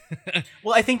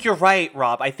 Well, I think you're right,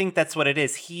 Rob. I think that's what it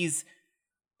is.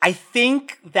 I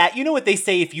think that, you know what they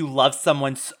say, if you love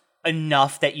someone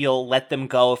enough that you'll let them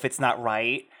go if it's not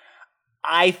right?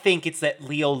 I think it's that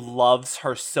Leo loves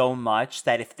her so much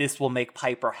that if this will make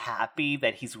Piper happy,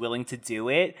 that he's willing to do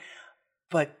it.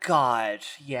 But God,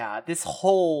 yeah, this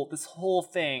whole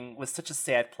thing was such a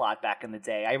sad plot back in the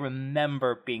day. I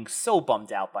remember being so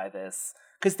bummed out by this.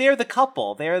 Because they're the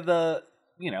couple. They're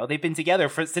they've been together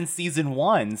since season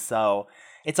 1. So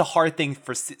it's a hard thing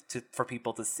for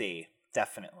people to see.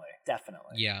 Definitely.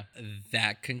 Yeah,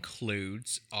 that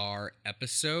concludes our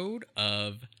episode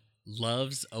of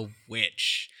Love's a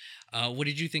Witch. What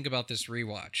did you think about this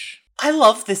rewatch? I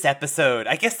love this episode.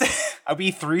 I guess I'll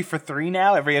be 3 for 3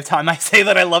 now every time I say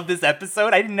that I love this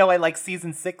episode. I didn't know I liked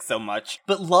season 6 so much.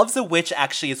 But Love's a Witch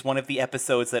actually is one of the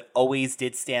episodes that always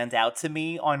did stand out to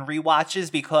me on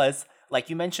rewatches because, like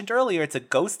you mentioned earlier, it's a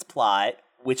ghost plot,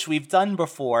 which we've done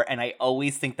before, and I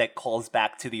always think that calls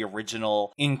back to the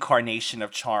original incarnation of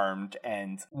Charmed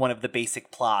and one of the basic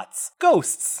plots,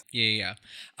 ghosts. Yeah.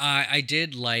 I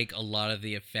did like a lot of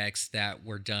the effects that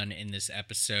were done in this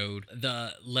episode.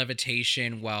 The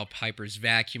levitation while Piper's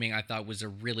vacuuming I thought was a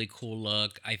really cool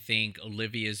look. I think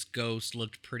Olivia's ghost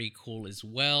looked pretty cool as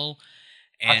well.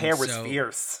 Her hair was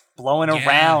fierce, blowing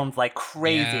around like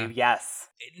crazy, yes.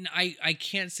 I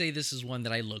can't say this is one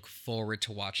that I look forward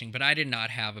to watching, but I did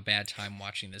not have a bad time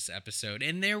watching this episode.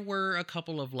 And there were a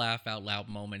couple of laugh out loud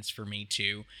moments for me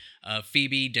too.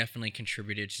 Phoebe definitely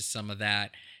contributed to some of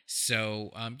that.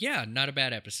 So, yeah, not a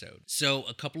bad episode. So,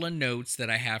 a couple of notes that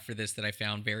I have for this that I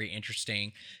found very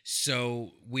interesting.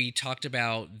 So, we talked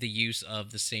about the use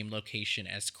of the same location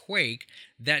as Quake.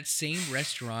 That same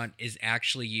restaurant is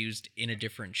actually used in a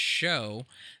different show.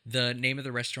 The name of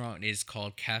the restaurant is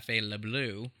called Café Le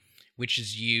Bleu, which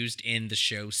is used in the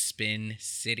show Spin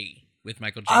City with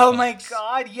Michael J. Oh Fox. my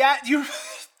god, yeah, you...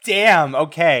 Damn,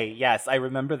 okay, yes, I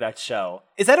remember that show.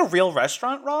 Is that a real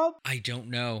restaurant, Rob? I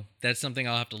don't know. That's something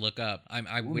I'll have to look up.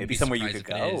 I would Maybe be somewhere you surprised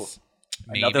could if it go. is.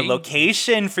 Another Maybe.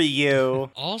 location for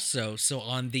you. Also, so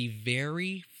on the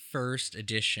very first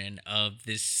edition of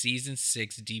this season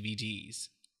 6 DVDs,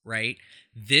 right?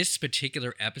 This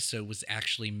particular episode was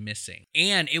actually missing.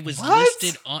 And it was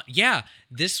listed on,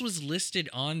 this was listed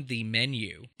on the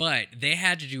menu, but they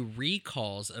had to do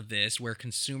recalls of this where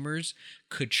consumers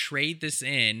could trade this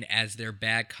in as their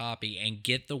bad copy and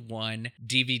get the one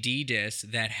DVD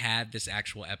disc that had this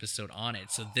actual episode on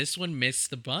it. So this one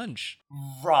missed the bunch.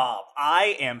 Rob,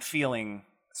 I am feeling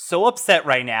so upset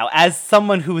right now as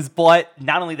someone who has bought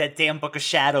not only that damn Book of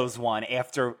Shadows one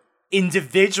after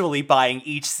individually buying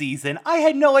each season. I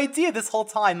had no idea this whole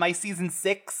time my season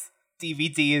 6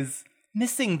 DVD is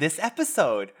missing this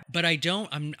episode. But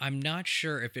I'm not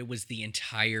sure if it was the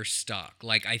entire stock.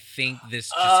 Like, I think this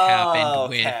just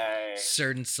happened with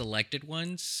certain selected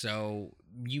ones, so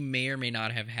you may or may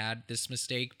not have had this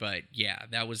mistake, but yeah,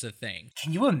 that was a thing.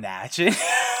 Can you imagine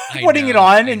putting it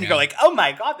on and you go like, oh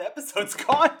my god, the episode's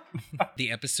gone?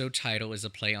 The episode title is a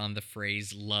play on the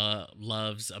phrase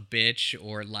love's a bitch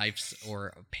or life's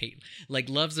or pay, like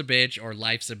love's a bitch or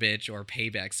life's a bitch or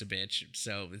payback's a bitch.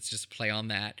 So it's just a play on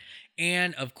that.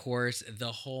 And of course,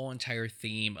 the whole entire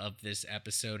theme of this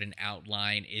episode and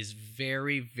outline is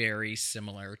very, very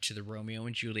similar to the Romeo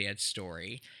and Juliet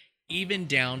story, even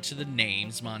down to the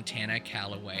names Montana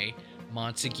Calloway,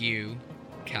 Montague,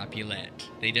 Capulet.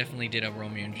 They definitely did a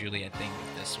Romeo and Juliet thing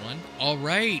with this one. All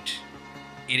right,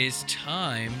 it is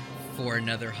time for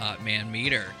another Hot Man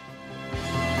Meter.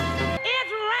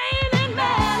 It's raining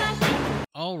men.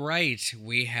 All right,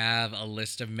 we have a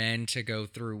list of men to go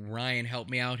through. Ryan, help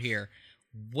me out here.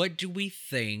 What do we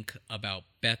think about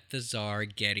Beth the Czar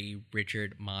Getty,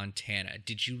 Richard Montana?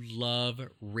 Did you love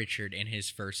Richard in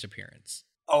his first appearance?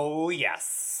 Oh,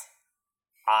 yes.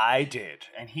 I did.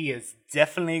 And he is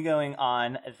definitely going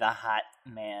on the Hot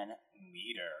Man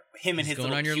Meter. Him and his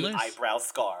little cute eyebrow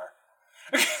scar.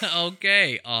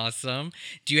 Okay, awesome.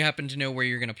 Do you happen to know where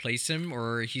you're going to place him,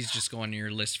 or he's just going on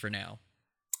your list for now?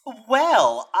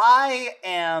 Well, I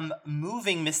am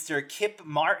moving Mr. Kip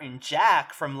Martin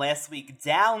Jack from last week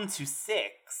down to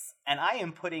 6, and I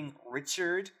am putting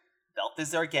Richard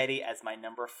Balthazar Getty as my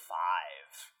number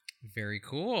 5. Very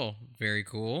cool. Very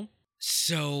cool.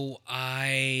 So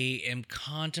I am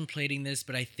contemplating this,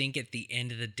 but I think at the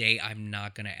end of the day, I'm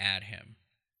not going to add him.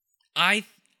 I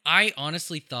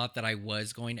honestly thought that I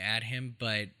was going to add him,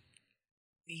 but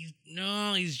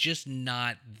he's just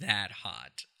not that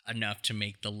hot enough to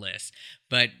make the list.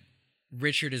 But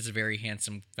Richard is a very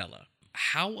handsome fella.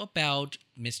 How about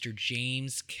Mr.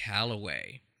 James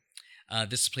Calloway?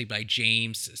 This is played by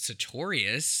James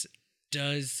Sartorius.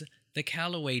 Does the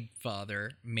Calloway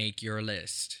father make your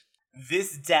list?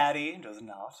 This daddy does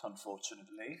not,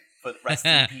 unfortunately, but rest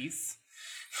in peace.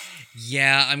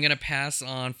 Yeah, I'm going to pass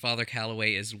on Father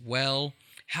Calloway as well.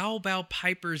 How about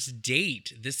Piper's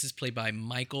date? This is played by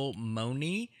Michael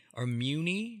Muni.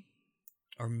 Muni.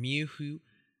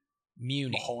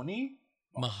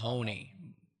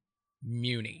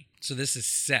 So this is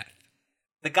Seth.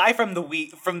 The guy from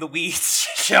the Weeds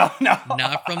show, no.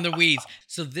 Not from the Weeds.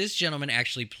 So this gentleman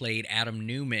actually played Adam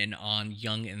Newman on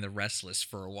Young and the Restless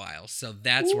for a while. So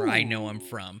that's where I know him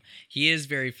from. He is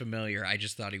very familiar. I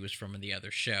just thought he was from the other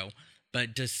show.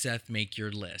 But does Seth make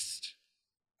your list?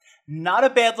 Not a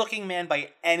bad-looking man by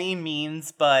any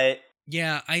means, but...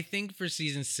 Yeah, I think for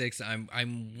season 6,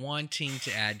 I'm wanting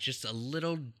to add just a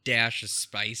little dash of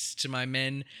spice to my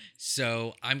men.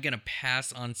 So I'm going to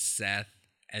pass on Seth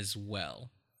as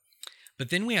well. But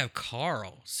then we have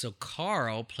Carl. So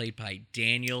Carl, played by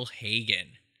Daniel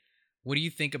Hagen. What do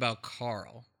you think about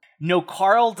Carl? No,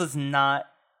 Carl does not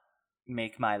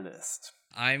make my list.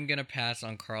 I'm going to pass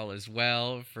on Carl as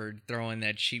well for throwing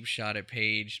that cheap shot at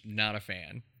Paige. Not a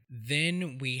fan.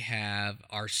 Then we have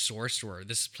our sorcerer.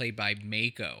 This is played by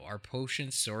Mako, our potion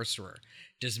sorcerer.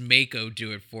 Does Mako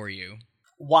do it for you?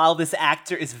 While this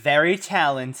actor is very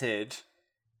talented,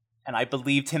 and I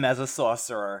believed him as a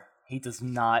sorcerer, he does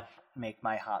not make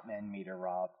my Hot Man meter,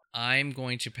 Rob. I'm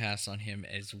going to pass on him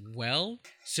as well.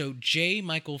 So J.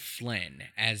 Michael Flynn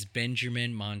as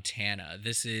Benjamin Montana.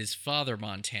 This is Father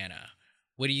Montana.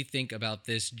 What do you think about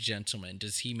this gentleman?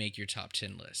 Does he make your top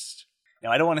 10 list?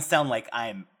 Now, I don't want to sound like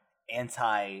I'm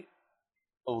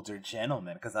anti-older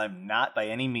gentleman, because I'm not by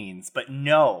any means. But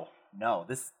no,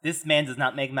 this man does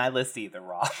not make my list either,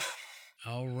 Rob.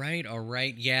 All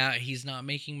right. Yeah, he's not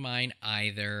making mine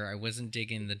either. I wasn't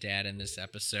digging the dad in this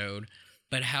episode.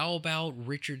 But how about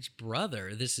Richard's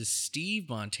brother? This is Steve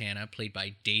Montana, played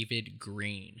by David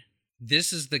Green.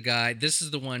 This is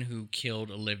the one who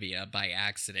killed Olivia by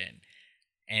accident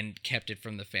and kept it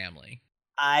from the family.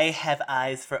 I have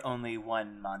eyes for only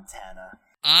one Montana.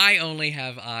 I only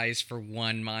have eyes for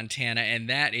one Montana, and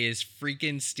that is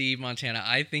freaking Steve Montana.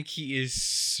 I think he is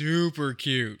super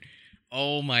cute.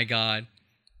 Oh my god.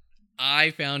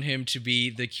 I found him to be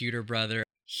the cuter brother.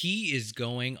 He is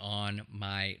going on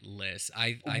my list.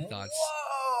 I thought...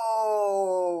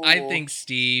 Whoa! I think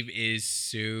Steve is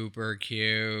super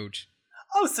cute.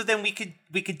 Oh, so then we could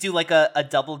do like a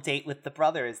double date with the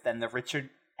brothers, then the Richard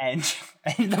and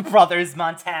the brothers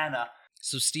Montana.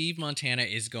 So Steve Montana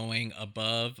is going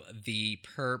above the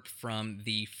perp from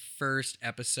the first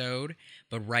episode,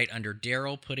 but right under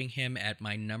Daryl, putting him at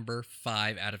my number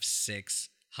 5 out of 6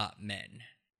 hot men.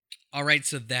 All right,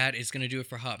 so that is going to do it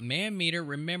for Hot Man Meter.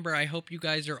 Remember, I hope you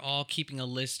guys are all keeping a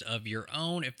list of your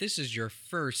own. If this is your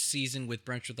first season with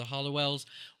Brunch with the Hollowells,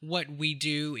 what we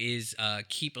do is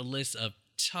keep a list of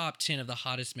top 10 of the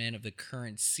hottest men of the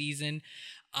current season.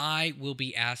 I will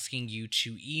be asking you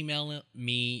to email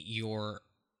me your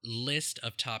list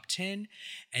of top 10,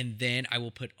 and then I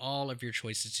will put all of your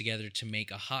choices together to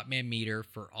make a Hot Man Meter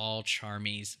for all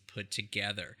Charmies put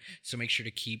together. So make sure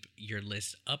to keep your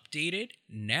list updated.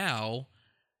 Now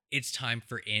it's time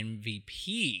for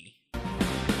MVP.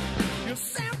 You're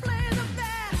simply the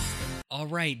best. All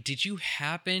right, did you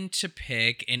happen to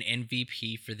pick an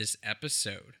MVP for this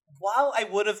episode? While I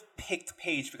would have picked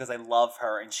Paige because I love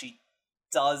her and she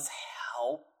does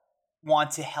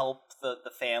want to help the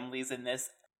families in this,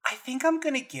 I think I'm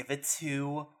going to give it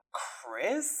to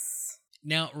Chris.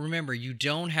 Now, remember, you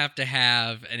don't have to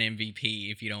have an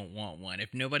MVP if you don't want one.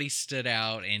 If nobody stood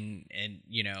out and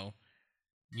you know,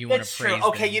 you want to praise them.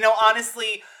 Okay, you know,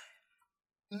 honestly,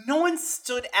 no one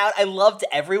stood out. I loved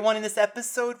everyone in this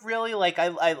episode, really. Like,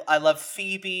 I love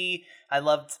Phoebe. I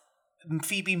loved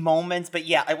Phoebe moments. But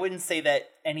yeah, I wouldn't say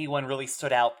that anyone really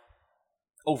stood out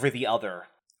over the other.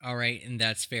 All right, and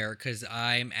that's fair, because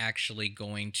I'm actually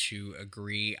going to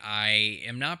agree. I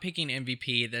am not picking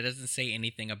MVP. That doesn't say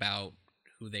anything about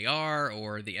who they are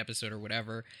or the episode or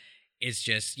whatever. It's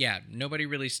just, yeah, nobody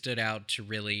really stood out to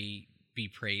really be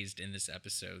praised in this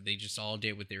episode. They just all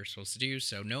did what they were supposed to do,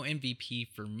 so no MVP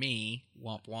for me.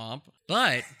 Womp womp.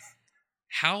 But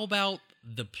how about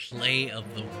the play of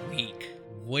the week?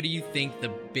 What do you think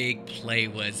the big play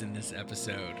was in this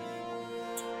episode?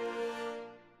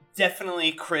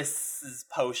 Definitely Chris's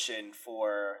potion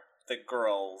for the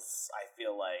girls, I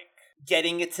feel like.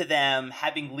 Getting it to them,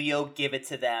 having Leo give it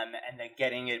to them, and then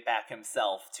getting it back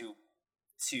himself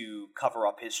to cover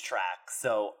up his track.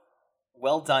 So,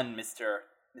 well done, Mr.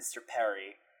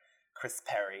 Perry. Chris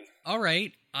Perry. All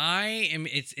right.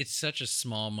 It's such a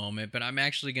small moment, but I'm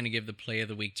actually going to give the play of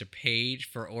the week to Paige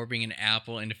for orbiting an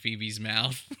apple into Phoebe's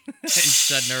mouth and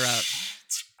shutting her up.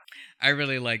 I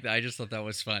really like that. I just thought that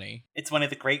was funny. It's one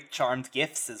of the great charmed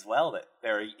gifts as well that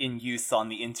they're in use on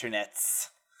the internets.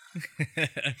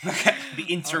 The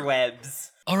interwebs.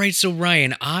 All right, so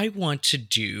Ryan, I want to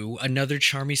do another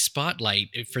Charmy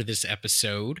Spotlight for this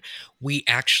episode. We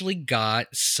actually got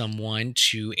someone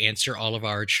to answer all of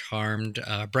our charmed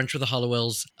Brunch with the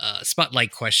Hollowells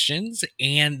Spotlight questions,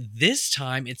 and this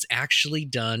time it's actually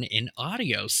done in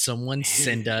audio. Someone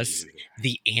sent us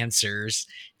the answers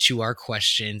to our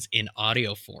questions in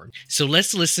audio form. So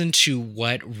let's listen to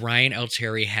what Ryan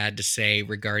Altieri had to say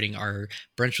regarding our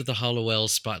Brunch with the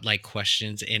Hollowells Spotlight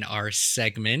questions in our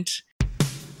segment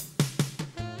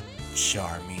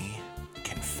Charmy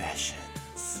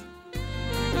Confessions.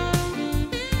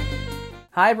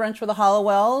 Hi, Brunch with the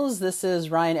Hollowells. This is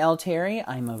Ryan Altieri.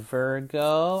 I'm a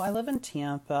Virgo. I live in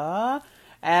Tampa.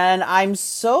 And I'm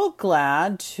so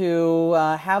glad to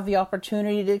have the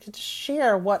opportunity to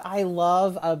share what I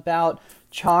love about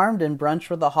Charmed and Brunch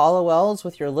with the Hollowells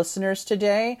with your listeners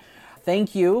today.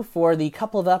 Thank you for the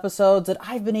couple of episodes that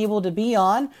I've been able to be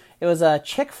on. It was a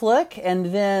chick flick and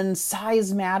then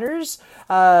Size Matters.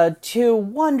 Two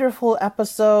wonderful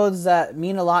episodes that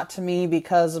mean a lot to me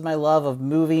because of my love of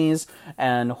movies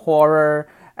and horror.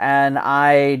 And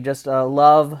I just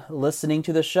love listening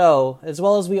to the show, as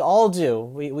well as we all do.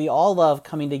 We all love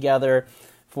coming together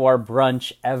for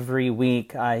brunch every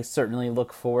week. I certainly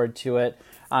look forward to it.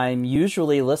 I'm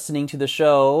usually listening to the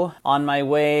show on my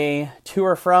way to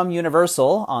or from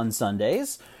Universal on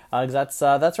Sundays, because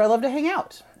that's where I love to hang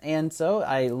out. And so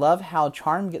I love how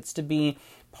Charm gets to be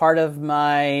part of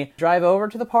my drive over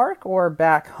to the park or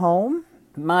back home.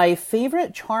 My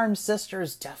favorite Charm sister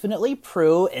is definitely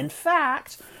Prue. In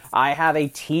fact, I have a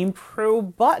Team Prue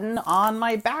button on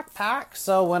my backpack,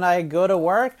 so when I go to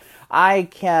work, I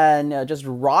can just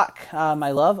rock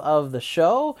my love of the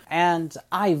show, and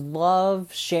I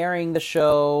love sharing the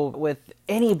show with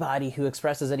anybody who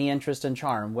expresses any interest in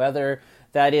Charm, whether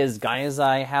that is guys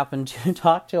I happen to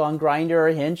talk to on Grindr or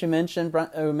Hinge who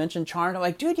mention Charm. I'm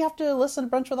like, dude, you have to listen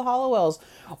to Brunch with the Hollowells.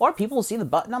 Or people will see the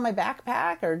button on my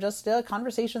backpack, or just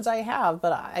conversations I have.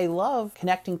 But I love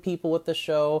connecting people with the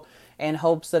show in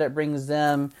hopes that it brings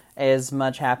them as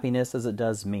much happiness as it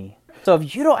does me. So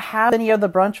if you don't have any of the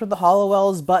Brunch with the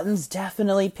Hollowells buttons,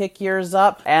 definitely pick yours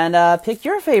up and pick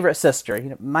your favorite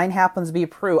sister. Mine happens to be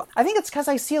Prue. I think it's because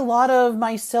I see a lot of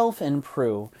myself in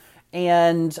Prue.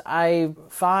 And I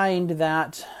find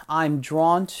that I'm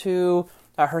drawn to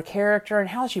her character and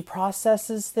how she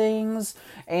processes things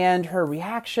and her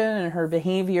reaction and her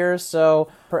behavior.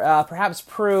 So perhaps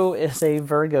Prue is a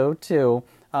Virgo too.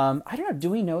 I don't know, do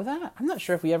we know that? I'm not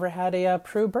sure if we ever had a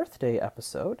Prue birthday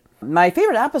episode. My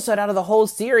favorite episode out of the whole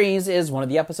series is one of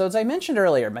the episodes I mentioned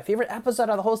earlier. My favorite episode out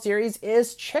of the whole series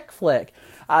is Chick Flick.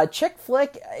 Chick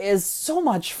Flick is so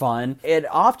much fun. It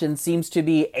often seems to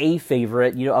be a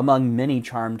favorite, among many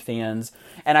Charmed fans.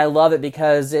 And I love it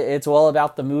because it's all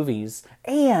about the movies.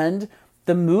 And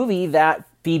the movie that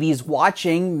Phoebe's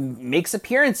watching makes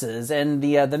appearances and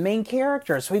the main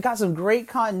character. So we've got some great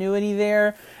continuity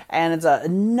there. And it's a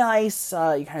nice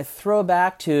kind of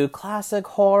throwback to classic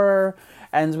horror.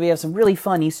 And we have some really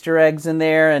fun Easter eggs in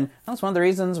there, and that's one of the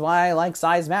reasons why I like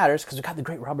Size Matters, because we got the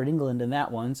great Robert Englund in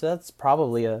that one, so that's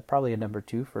probably a number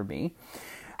 2 for me.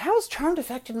 How has Charmed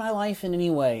affected my life in any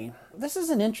way? This is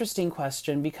an interesting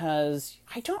question, because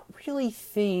I don't really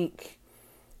think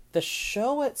the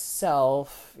show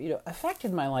itself,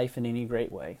 affected my life in any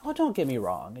great way. Oh, don't get me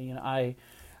wrong, I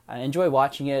enjoy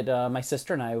watching it. My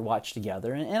sister and I watch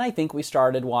together, and I think we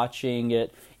started watching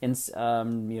it in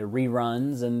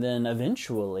reruns, and then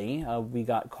eventually we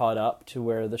got caught up to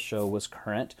where the show was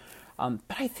current. But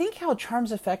I think how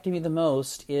Charm's affected me the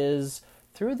most is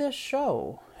through this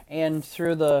show and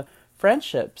through the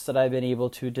friendships that I've been able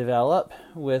to develop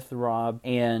with Rob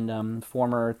and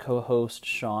former co-host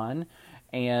Sean.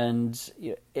 And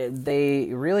they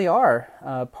really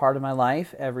are part of my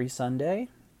life every Sunday.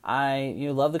 I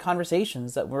love the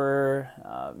conversations that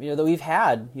that we've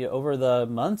had over the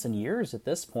months and years at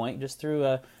this point, just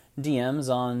through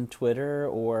DMs on Twitter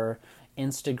or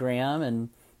Instagram,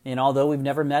 and although we've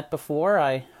never met before,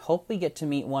 I hope we get to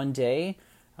meet one day.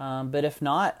 But if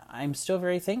not, I'm still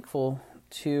very thankful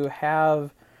to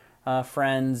have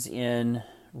friends in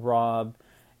Rob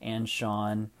and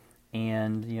Sean,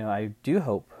 and I do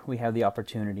hope we have the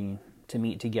opportunity to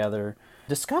meet together.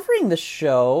 Discovering the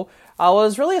show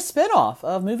was really a spin-off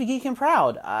of Movie Geek and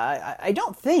Proud. I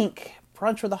don't think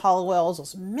Brunch with the Hollowells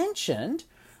was mentioned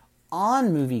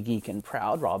on Movie Geek and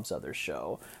Proud, Rob's other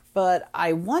show, but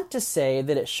I want to say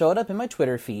that it showed up in my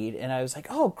Twitter feed, and I was like,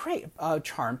 oh, great,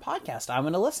 Charm podcast, I'm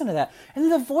going to listen to that.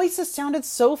 And the voices sounded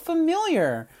so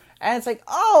familiar. And it's like,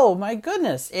 oh my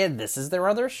goodness, and this is their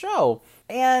other show.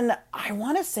 And I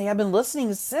want to say I've been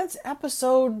listening since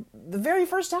the very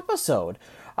first episode.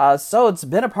 So it's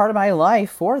been a part of my life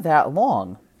for that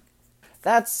long.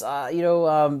 That's, my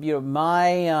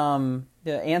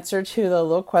answer to the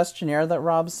little questionnaire that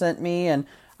Rob sent me, and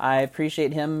I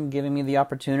appreciate him giving me the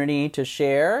opportunity to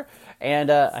share. And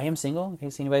I am single, in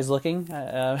case anybody's looking.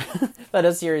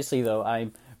 But seriously, though,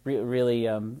 I'm really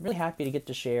happy to get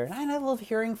to share. And I love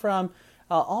hearing from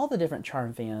all the different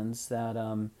Charm fans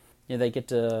that they get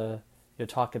to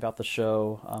talk about the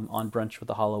show on Brunch with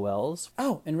the Hollowells.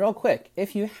 Oh, and real quick,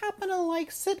 if you happen to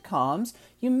like sitcoms,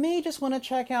 you may just want to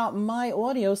check out my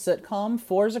audio sitcom,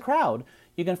 For's a Crowd.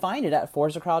 You can find it at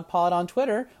For's a Crowd Pod on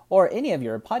Twitter or any of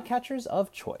your podcatchers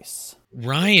of choice.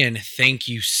 Ryan, thank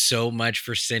you so much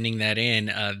for sending that in.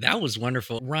 That was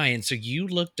wonderful. Ryan, so you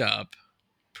looked up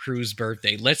Prue's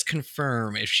birthday. Let's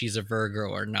confirm if she's a Virgo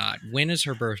or not. When is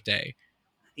her birthday?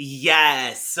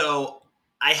 Yes. So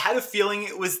I had a feeling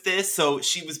it was this. So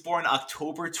she was born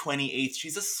October 28th.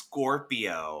 She's a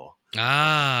Scorpio.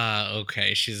 Ah,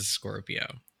 okay. She's a Scorpio.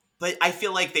 But I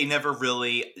feel like they never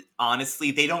really, honestly,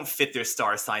 they don't fit their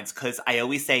star signs, because I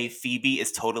always say Phoebe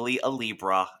is totally a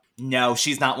Libra. No,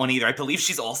 she's not one either. I believe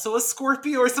she's also a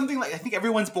Scorpio or something like. I think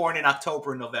everyone's born in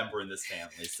October and November in this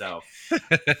family. So,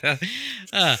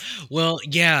 Well,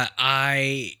 yeah,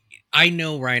 I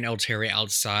know Ryan L. Terry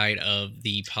outside of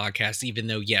the podcast, even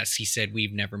though, yes, he said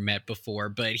we've never met before,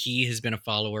 but he has been a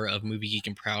follower of Movie Geek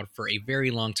and Proud for a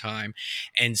very long time.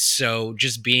 And so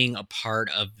just being a part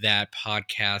of that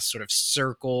podcast sort of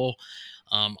circle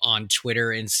on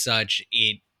Twitter and such,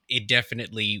 it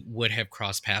definitely would have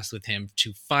crossed paths with him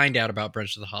to find out about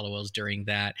Brunch with the Hollowells during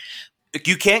that.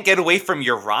 You can't get away from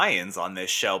your Ryans on this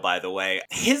show, by the way.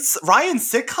 His Ryan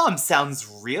sitcom sounds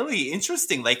really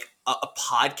interesting. Like a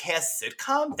podcast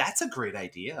sitcom? That's a great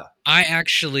idea. I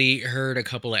actually heard a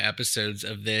couple of episodes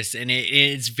of this, and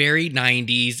it's very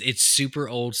 90s. It's super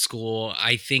old school.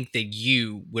 I think that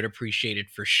you would appreciate it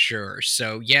for sure.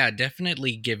 So, yeah,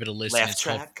 definitely give it a listen. Laugh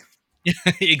track.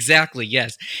 Exactly,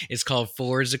 yes. It's called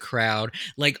Four is a Crowd.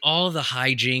 Like all the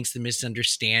hijinks, the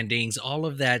misunderstandings, all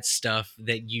of that stuff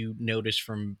that you noticed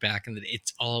from back in the,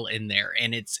 it's all in there.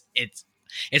 And it's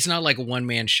not like a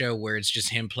one-man show where it's just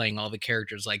him playing all the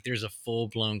characters. Like there's a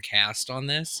full-blown cast on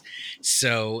this.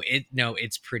 So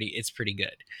it's pretty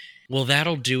good. Well,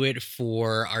 that'll do it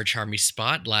for our Charmy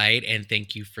Spotlight, and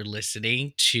thank you for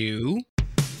listening to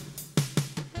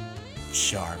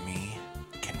Charmy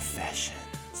Confessions.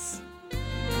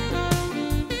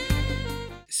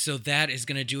 So that is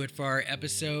going to do it for our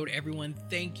episode. Everyone,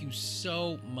 thank you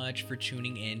so much for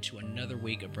tuning in to another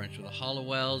week of Brunch with the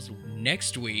Hollowells.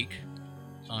 Next week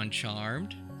on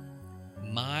Charmed,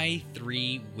 My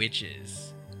Three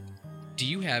Witches. Do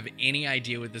you have any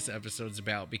idea what this episode's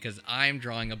about? Because I'm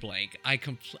drawing a blank. I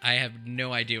have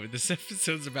no idea what this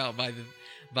episode's about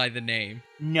by the name.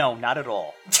 No, not at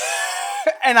all.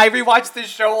 And I rewatch this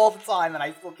show all the time, and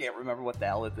I still can't remember what the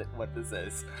hell is it, what this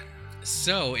is.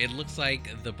 So it looks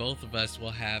like the both of us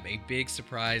will have a big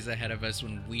surprise ahead of us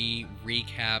when we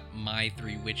recap My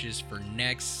Three Witches for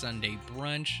next Sunday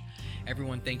brunch.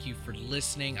 Everyone, thank you for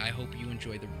listening. I hope you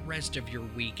enjoy the rest of your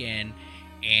weekend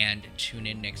and tune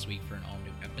in next week for an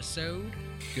all-new episode.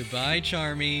 Goodbye,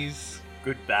 Charmies.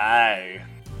 Goodbye.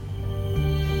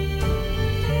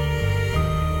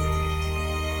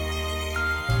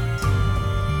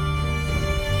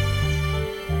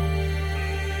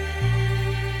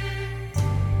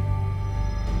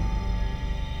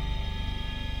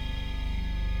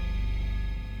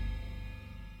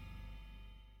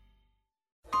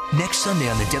 Next Sunday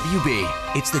on the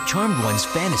WB, it's the Charmed One's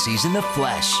Fantasies in the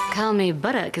Flesh. Call me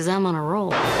Butter, because I'm on a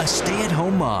roll. A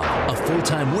stay-at-home mom, a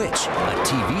full-time witch, a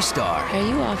TV star. Are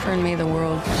you offering me the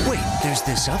world? Wait, there's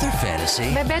this other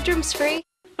fantasy. My bedroom's free.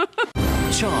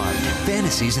 Charmed,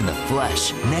 Fantasies in the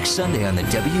Flesh. Next Sunday on the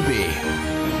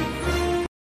WB.